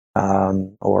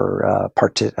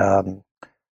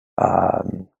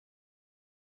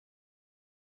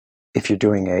 if you're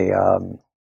doing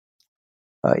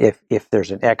if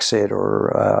there's an exit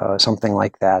or something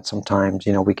like that, sometimes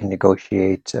we can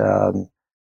negotiate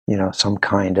some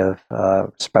kind of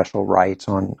special rights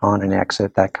on an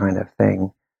exit, that kind of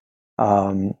thing.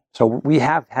 So we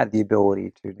have had the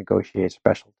ability to negotiate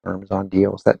special terms on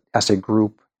deals that, as a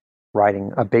group,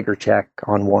 writing a bigger check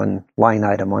on one line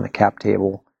item on a cap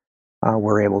table,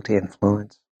 we're able to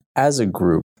influence. As a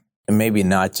group, and maybe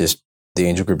not just the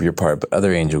angel group you're part of, but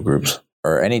other angel groups,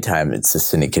 or anytime it's a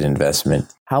syndicate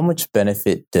investment, how much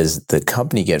benefit does the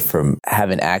company get from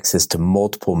having access to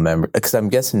multiple members? Because I'm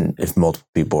guessing if multiple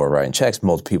people are writing checks,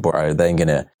 multiple people are then going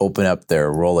to open up their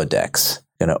Rolodex,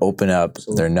 going to open up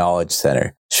their knowledge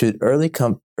center. Should early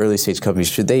stage companies,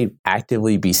 should they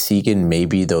actively be seeking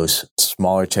maybe those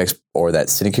smaller checks or that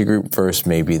syndicate group versus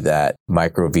maybe that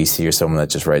micro VC or someone that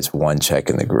just writes one check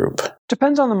in the group?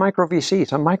 Depends on the micro VC.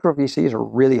 Some micro VCs are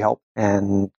really helpful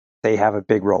and they have a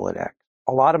big Rolodex.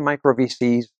 A lot of micro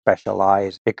VCs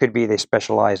specialize. It could be they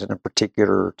specialize in a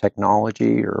particular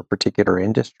technology or a particular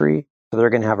industry. So they're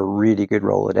going to have a really good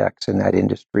Rolodex in that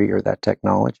industry or that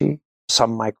technology.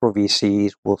 some micro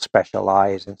VCs will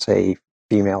specialize in, say,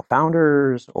 female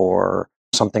founders or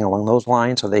something along those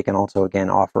lines. So they can also, again,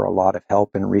 offer a lot of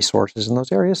help and resources in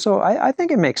those areas. So I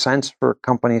think it makes sense for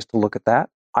companies to look at that.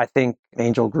 I think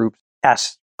angel groups,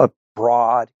 as a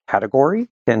broad category,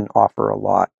 can offer a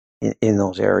lot in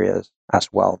those areas as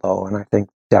well, though. And I think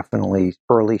definitely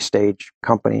early stage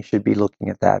companies should be looking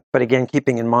at that. But again,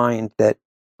 keeping in mind that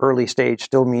early stage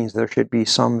still means there should be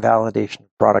some validation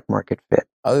of product market fit.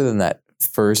 Other than that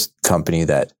first company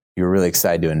that you were really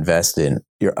excited to invest in,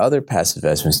 your other past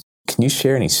investments, can you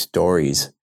share any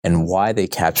stories and why they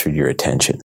captured your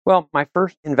attention? Well, my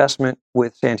first investment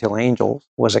with Sandhill Angels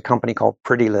was a company called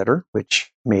Pretty Litter,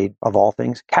 which made, of all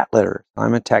things, cat litter.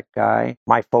 I'm a tech guy.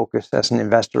 My focus as an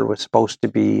investor was supposed to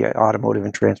be automotive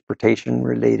and transportation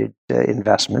related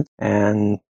investment.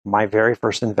 And my very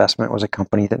first investment was a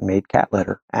company that made cat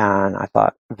litter. And I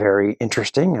thought, very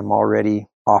interesting. I'm already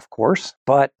off course.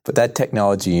 But that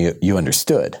technology you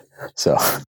understood. So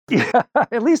yeah,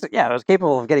 at least, yeah, I was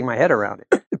capable of getting my head around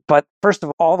it. But first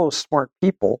of all those smart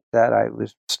people that I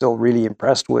was still really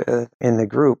impressed with in the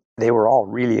group, they were all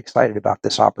really excited about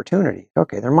this opportunity.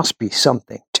 Okay, there must be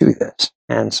something to this.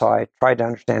 And so I tried to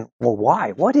understand, well,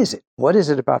 why? What is it? What is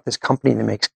it about this company that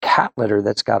makes cat litter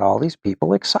that's got all these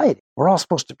people excited? We're all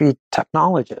supposed to be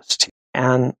technologists.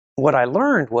 And what I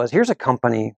learned was, here's a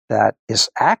company that is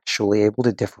actually able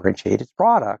to differentiate its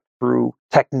product through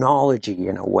technology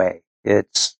in a way.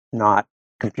 It's not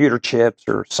computer chips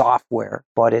or software,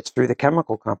 but it's through the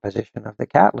chemical composition of the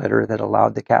cat litter that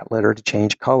allowed the cat litter to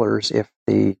change colors if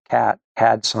the cat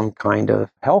had some kind of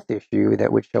health issue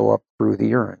that would show up through the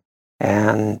urine.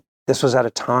 And this was at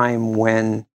a time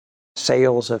when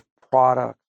sales of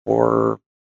product for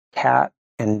cat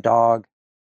and dog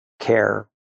care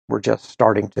were just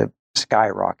starting to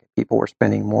skyrocket. People were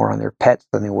spending more on their pets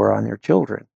than they were on their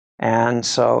children. And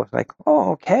so it's like,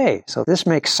 oh, okay, so this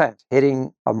makes sense,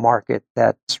 hitting a market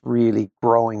that's really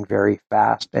growing very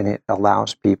fast, and it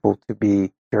allows people to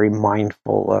be very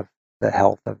mindful of the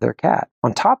health of their cat.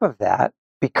 On top of that,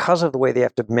 because of the way they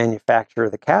have to manufacture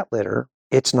the cat litter,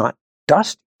 it's not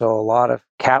dusty. So a lot of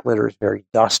cat litter is very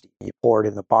dusty. You pour it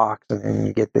in the box, and then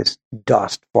you get this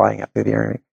dust flying up through the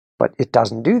air. But it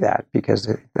doesn't do that because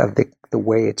of the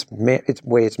way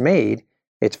it's made.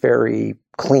 It's very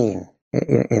clean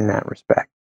in that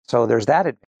respect. So there's that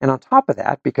advantage. And on top of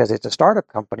that, because it's a startup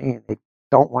company and they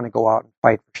don't want to go out and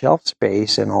fight for shelf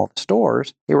space in all the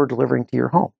stores, they were delivering to your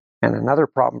home. And another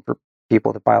problem for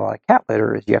people that buy a lot of cat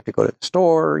litter is you have to go to the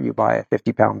store, you buy a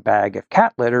 50-pound bag of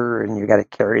cat litter, and you got to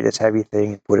carry this heavy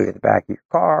thing and put it in the back of your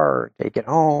car, and take it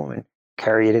home, and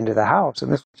carry it into the house.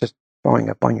 And this was just showing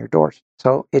up on your doors.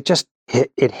 So it just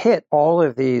hit all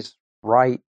of these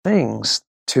right things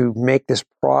to make this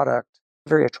product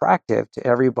very attractive to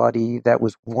everybody that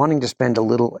was wanting to spend a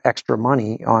little extra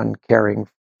money on caring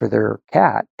for their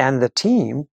cat. And the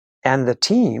team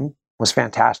was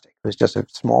fantastic. It was just a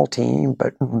small team,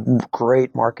 but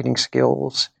great marketing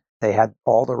skills. They had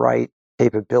all the right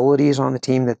capabilities on the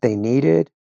team that they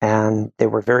needed, and they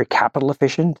were very capital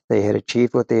efficient. They had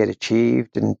achieved what they had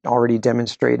achieved and already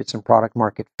demonstrated some product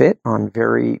market fit on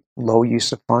very low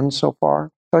use of funds so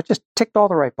far. So it just ticked all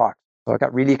the right boxes. So I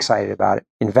got really excited about it,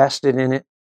 invested in it.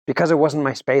 Because it wasn't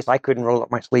my space, I couldn't roll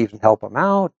up my sleeves and help them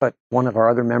out. But one of our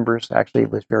other members actually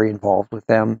was very involved with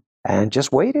them and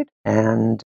just waited.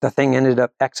 And the thing ended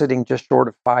up exiting just short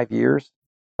of 5 years.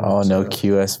 Oh, no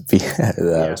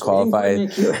QSB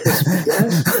qualified.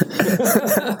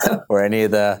 Or any of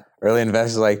the early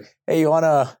investors like, hey, you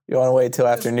wanna wait till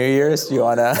after New Year's?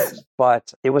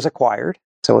 But it was acquired.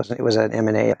 So it was an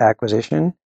M&A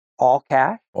acquisition, all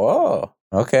cash. Whoa,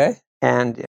 okay.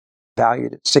 And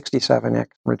valued at 67x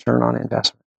return on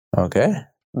investment. Okay.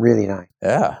 Really nice.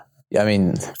 Yeah. I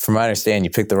mean, from my understanding, you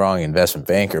picked the wrong investment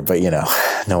banker, but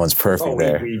no one's perfect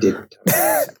there. We didn't.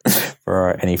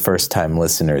 For any first-time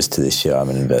listeners to this show, I'm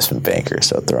an investment banker,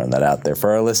 so throwing that out there.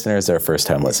 For our listeners, they're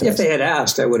first-time listeners. If they had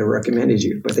asked, I would have recommended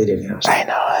you, but they didn't ask. I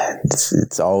know.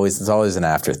 It's always an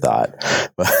afterthought.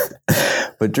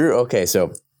 But Drue, okay,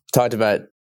 so talked about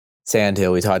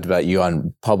Sandhill. We talked about you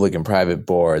on public and private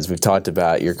boards. We've talked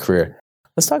about your career.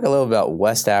 Let's talk a little about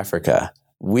West Africa.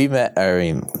 We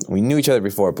knew each other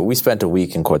before, but we spent a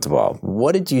week in Cote d'Ivoire.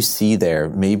 What did you see there,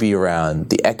 maybe around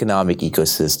the economic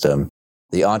ecosystem,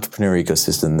 the entrepreneur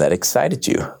ecosystem that excited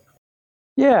you?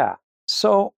 Yeah.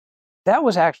 So that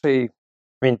was actually,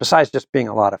 besides just being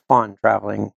a lot of fun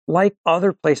traveling, like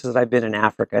other places that I've been in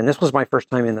Africa, and this was my first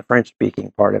time in the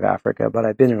French-speaking part of Africa, but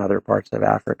I've been in other parts of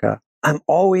Africa. I'm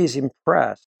always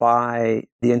impressed by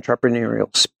the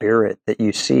entrepreneurial spirit that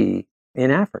you see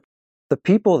in Africa. The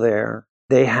people there,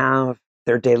 they're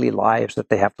their daily lives that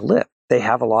they have to live. They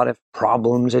have a lot of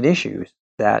problems and issues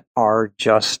that are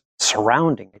just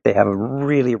surrounding it. They have a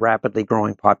really rapidly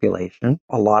growing population,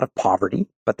 a lot of poverty,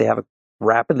 but they have a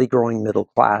rapidly growing middle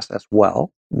class as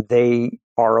well. They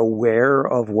are aware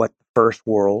of what the first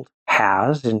world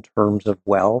has in terms of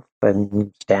wealth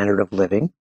and standard of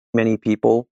living. Many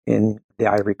people in the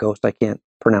Ivory Coast, I can't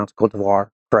pronounce Cote d'Ivoire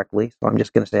correctly, so I'm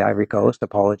just going to say Ivory Coast.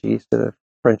 Apologies to the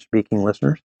French-speaking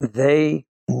listeners. They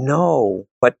know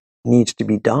what needs to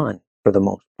be done for the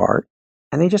most part,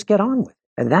 and they just get on with it.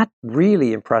 And that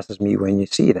really impresses me when you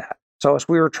see that. So as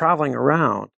we were traveling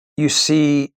around, you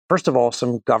see, first of all,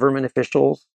 some government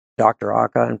officials, Dr.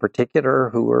 Aka in particular,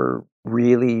 who are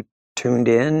really tuned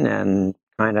in and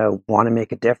kind of want to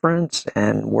make a difference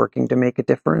and working to make a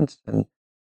difference. And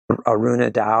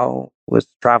Aruna Dow was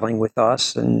traveling with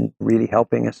us and really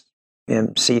helping us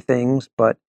see things,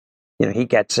 but he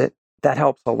gets it. That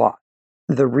helps a lot.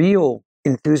 The real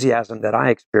enthusiasm that I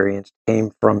experienced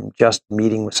came from just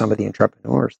meeting with some of the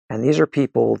entrepreneurs. And these are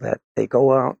people that they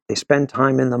go out, they spend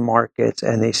time in the markets,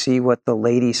 and they see what the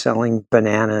lady selling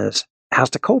bananas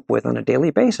has to cope with on a daily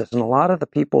basis. And a lot of the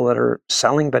people that are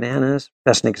selling bananas,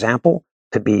 that's an example,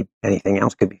 could be anything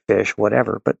else, could be fish,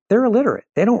 whatever, but they're illiterate.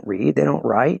 They don't read, they don't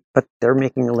write, but they're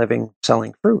making a living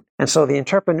selling fruit. And so the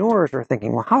entrepreneurs are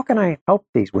thinking, well, how can I help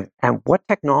these women? And what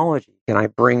technology can I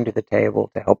bring to the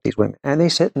table to help these women? And they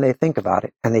sit and they think about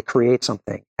it and they create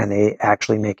something and they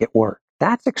actually make it work.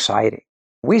 That's exciting.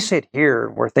 We sit here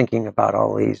and we're thinking about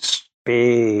all these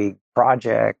big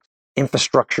projects,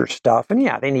 infrastructure stuff. And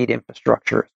yeah, they need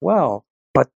infrastructure as well.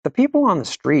 But the people on the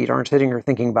street aren't sitting here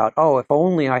thinking about, oh, if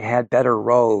only I had better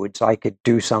roads, I could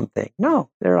do something. No,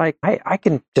 they're like, I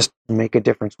can just make a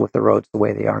difference with the roads the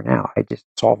way they are now. I just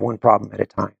solve one problem at a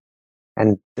time.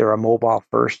 And they're a mobile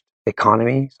first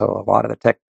economy. So a lot of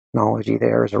the technology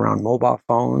there is around mobile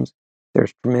phones.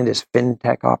 There's tremendous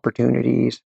fintech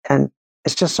opportunities. And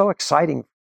it's just so exciting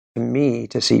to me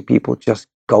to see people just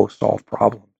go solve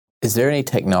problems. Is there any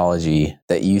technology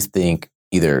that you think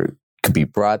either could be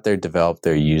brought there, developed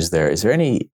there, used there? Is there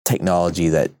any technology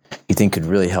that you think could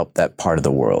really help that part of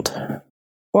the world?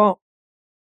 Well,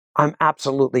 I'm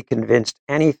absolutely convinced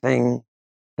anything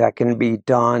that can be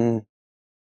done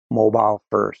mobile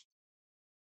first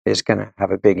is going to have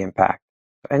a big impact.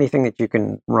 Anything that you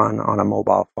can run on a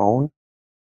mobile phone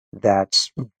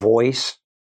that's voice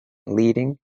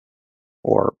leading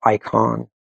or icon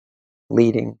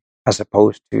leading as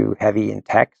opposed to heavy in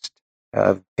text,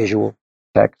 visual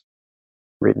text,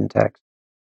 written text,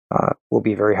 will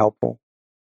be very helpful.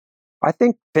 I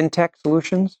think fintech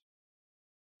solutions,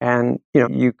 and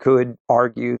you could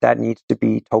argue that needs to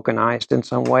be tokenized in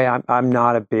some way. I'm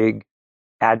not a big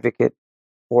advocate,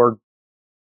 or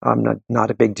I'm not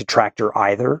a big detractor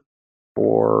either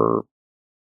for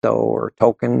or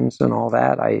tokens and all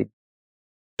that. I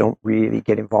don't really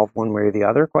get involved one way or the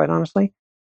other, quite honestly.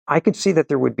 I could see that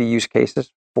there would be use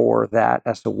cases for that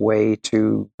as a way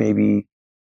to maybe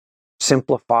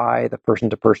simplify the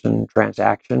person-to-person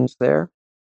transactions there.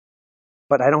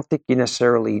 But I don't think you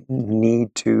necessarily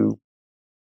need to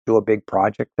do a big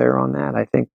project there on that. I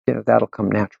think that'll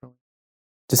come naturally.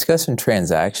 Discussing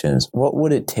transactions, what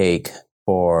would it take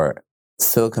for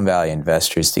Silicon Valley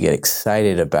investors to get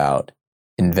excited about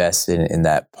investing in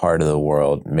that part of the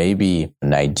world, maybe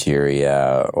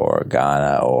Nigeria or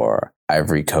Ghana or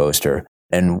Ivory Coast,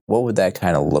 and what would that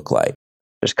kind of look like?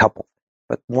 There's a couple,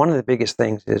 but one of the biggest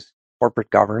things is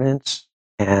corporate governance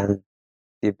and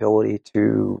the ability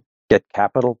to get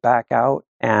capital back out.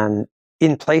 And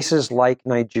in places like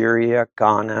Nigeria,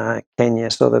 Ghana, Kenya,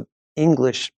 so the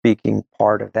English-speaking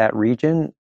part of that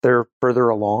region, they're further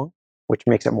along, which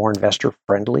makes it more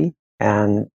investor-friendly.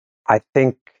 And I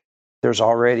think there's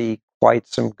already quite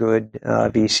some good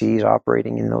VCs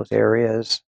operating in those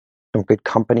areas, some good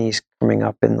companies coming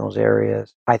up in those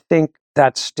areas. I think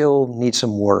that still needs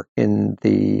some work in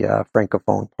the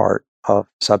Francophone part of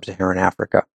sub-Saharan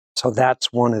Africa. So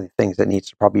that's one of the things that needs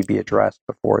to probably be addressed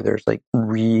before there's like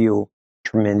real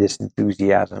tremendous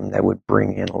enthusiasm that would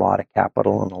bring in a lot of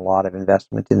capital and a lot of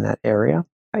investment in that area.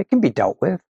 It can be dealt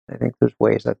with. I think there's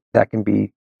ways that can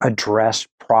be addressed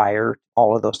prior to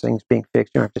all of those things being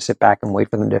fixed. You don't have to sit back and wait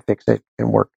for them to fix it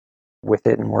and work with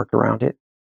it and work around it.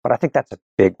 But I think that's a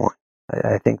big one.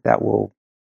 I think that will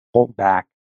hold back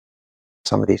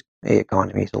some of these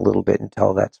economies a little bit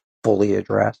until that's fully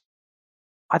addressed.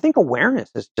 I think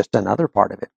awareness is just another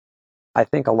part of it. I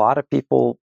think a lot of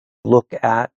people look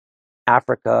at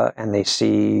Africa and they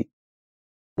see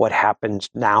what happens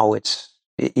now. It's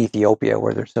Ethiopia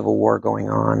where there's civil war going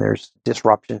on. There's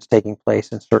disruptions taking place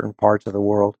in certain parts of the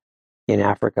world. in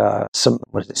Africa,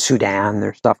 Sudan,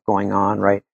 there's stuff going on,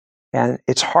 right? And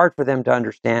it's hard for them to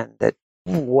understand that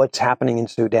what's happening in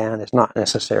Sudan is not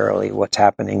necessarily what's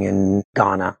happening in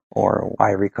Ghana or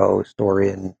Ivory Coast or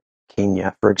in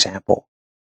Kenya, for example.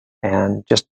 And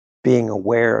just being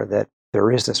aware that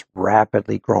there is this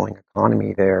rapidly growing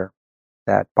economy there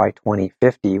that by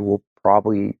 2050 will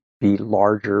probably be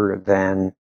larger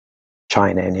than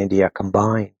China and India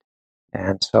combined.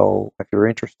 And so if you're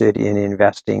interested in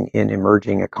investing in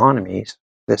emerging economies,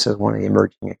 this is one of the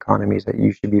emerging economies that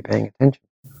you should be paying attention.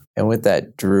 And with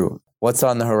that, Drue, what's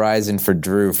on the horizon for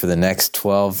Drue for the next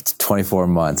 12 to 24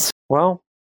 months? Well,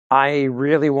 I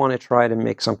really want to try to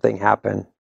make something happen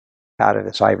out of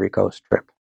this Ivory Coast trip.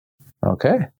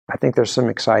 Okay. I think there's some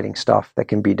exciting stuff that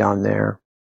can be done there.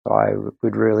 So I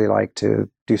would really like to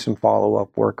do some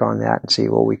follow-up work on that and see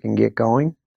what we can get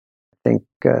going. I think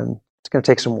it's going to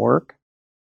take some work,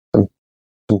 some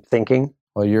thinking.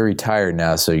 Well, you're retired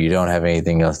now, so you don't have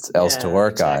anything else to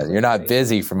work on. You're not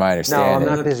busy, from my understanding.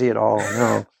 No, I'm not busy at all.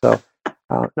 No.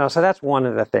 So that's one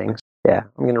of the things. Yeah,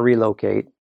 I'm going to relocate.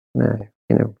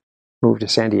 Move to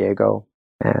San Diego,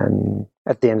 and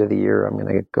at the end of the year, I'm going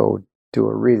to go do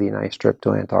a really nice trip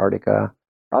to Antarctica.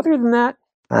 Other than that,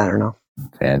 I don't know.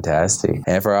 Fantastic.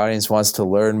 And if our audience wants to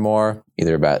learn more,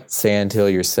 either about Sandhill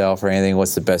yourself or anything,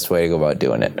 what's the best way to go about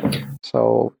doing it?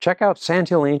 So check out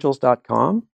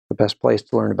sandhillangels.com, the best place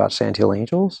to learn about Sandhill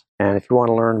Angels. And if you want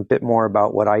to learn a bit more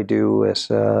about what I do as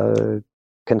a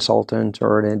consultant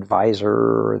or an advisor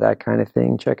or that kind of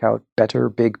thing, check out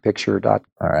betterbigpicture.com.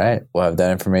 All right. We'll have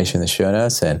that information in the show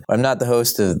notes. And I'm not the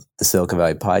host of the Silicon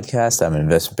Valley podcast. I'm an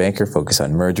investment banker focused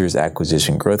on mergers,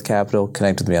 acquisition, growth capital.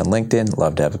 Connect with me on LinkedIn.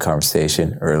 Love to have a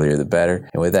conversation. Earlier the better.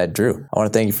 And with that, Drue, I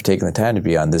want to thank you for taking the time to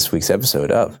be on this week's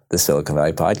episode of the Silicon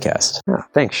Valley podcast. Oh,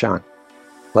 thanks, Sean.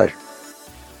 Pleasure.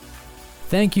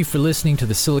 Thank you for listening to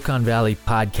the Silicon Valley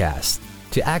podcast.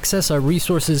 To access our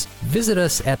resources, visit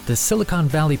us at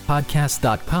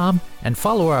thesiliconvalleypodcast.com and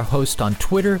follow our host on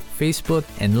Twitter, Facebook,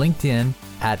 and LinkedIn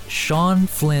at Sean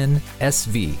Flynn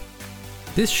SV.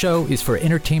 This show is for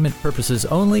entertainment purposes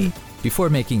only. Before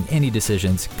making any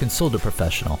decisions, consult a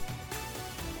professional.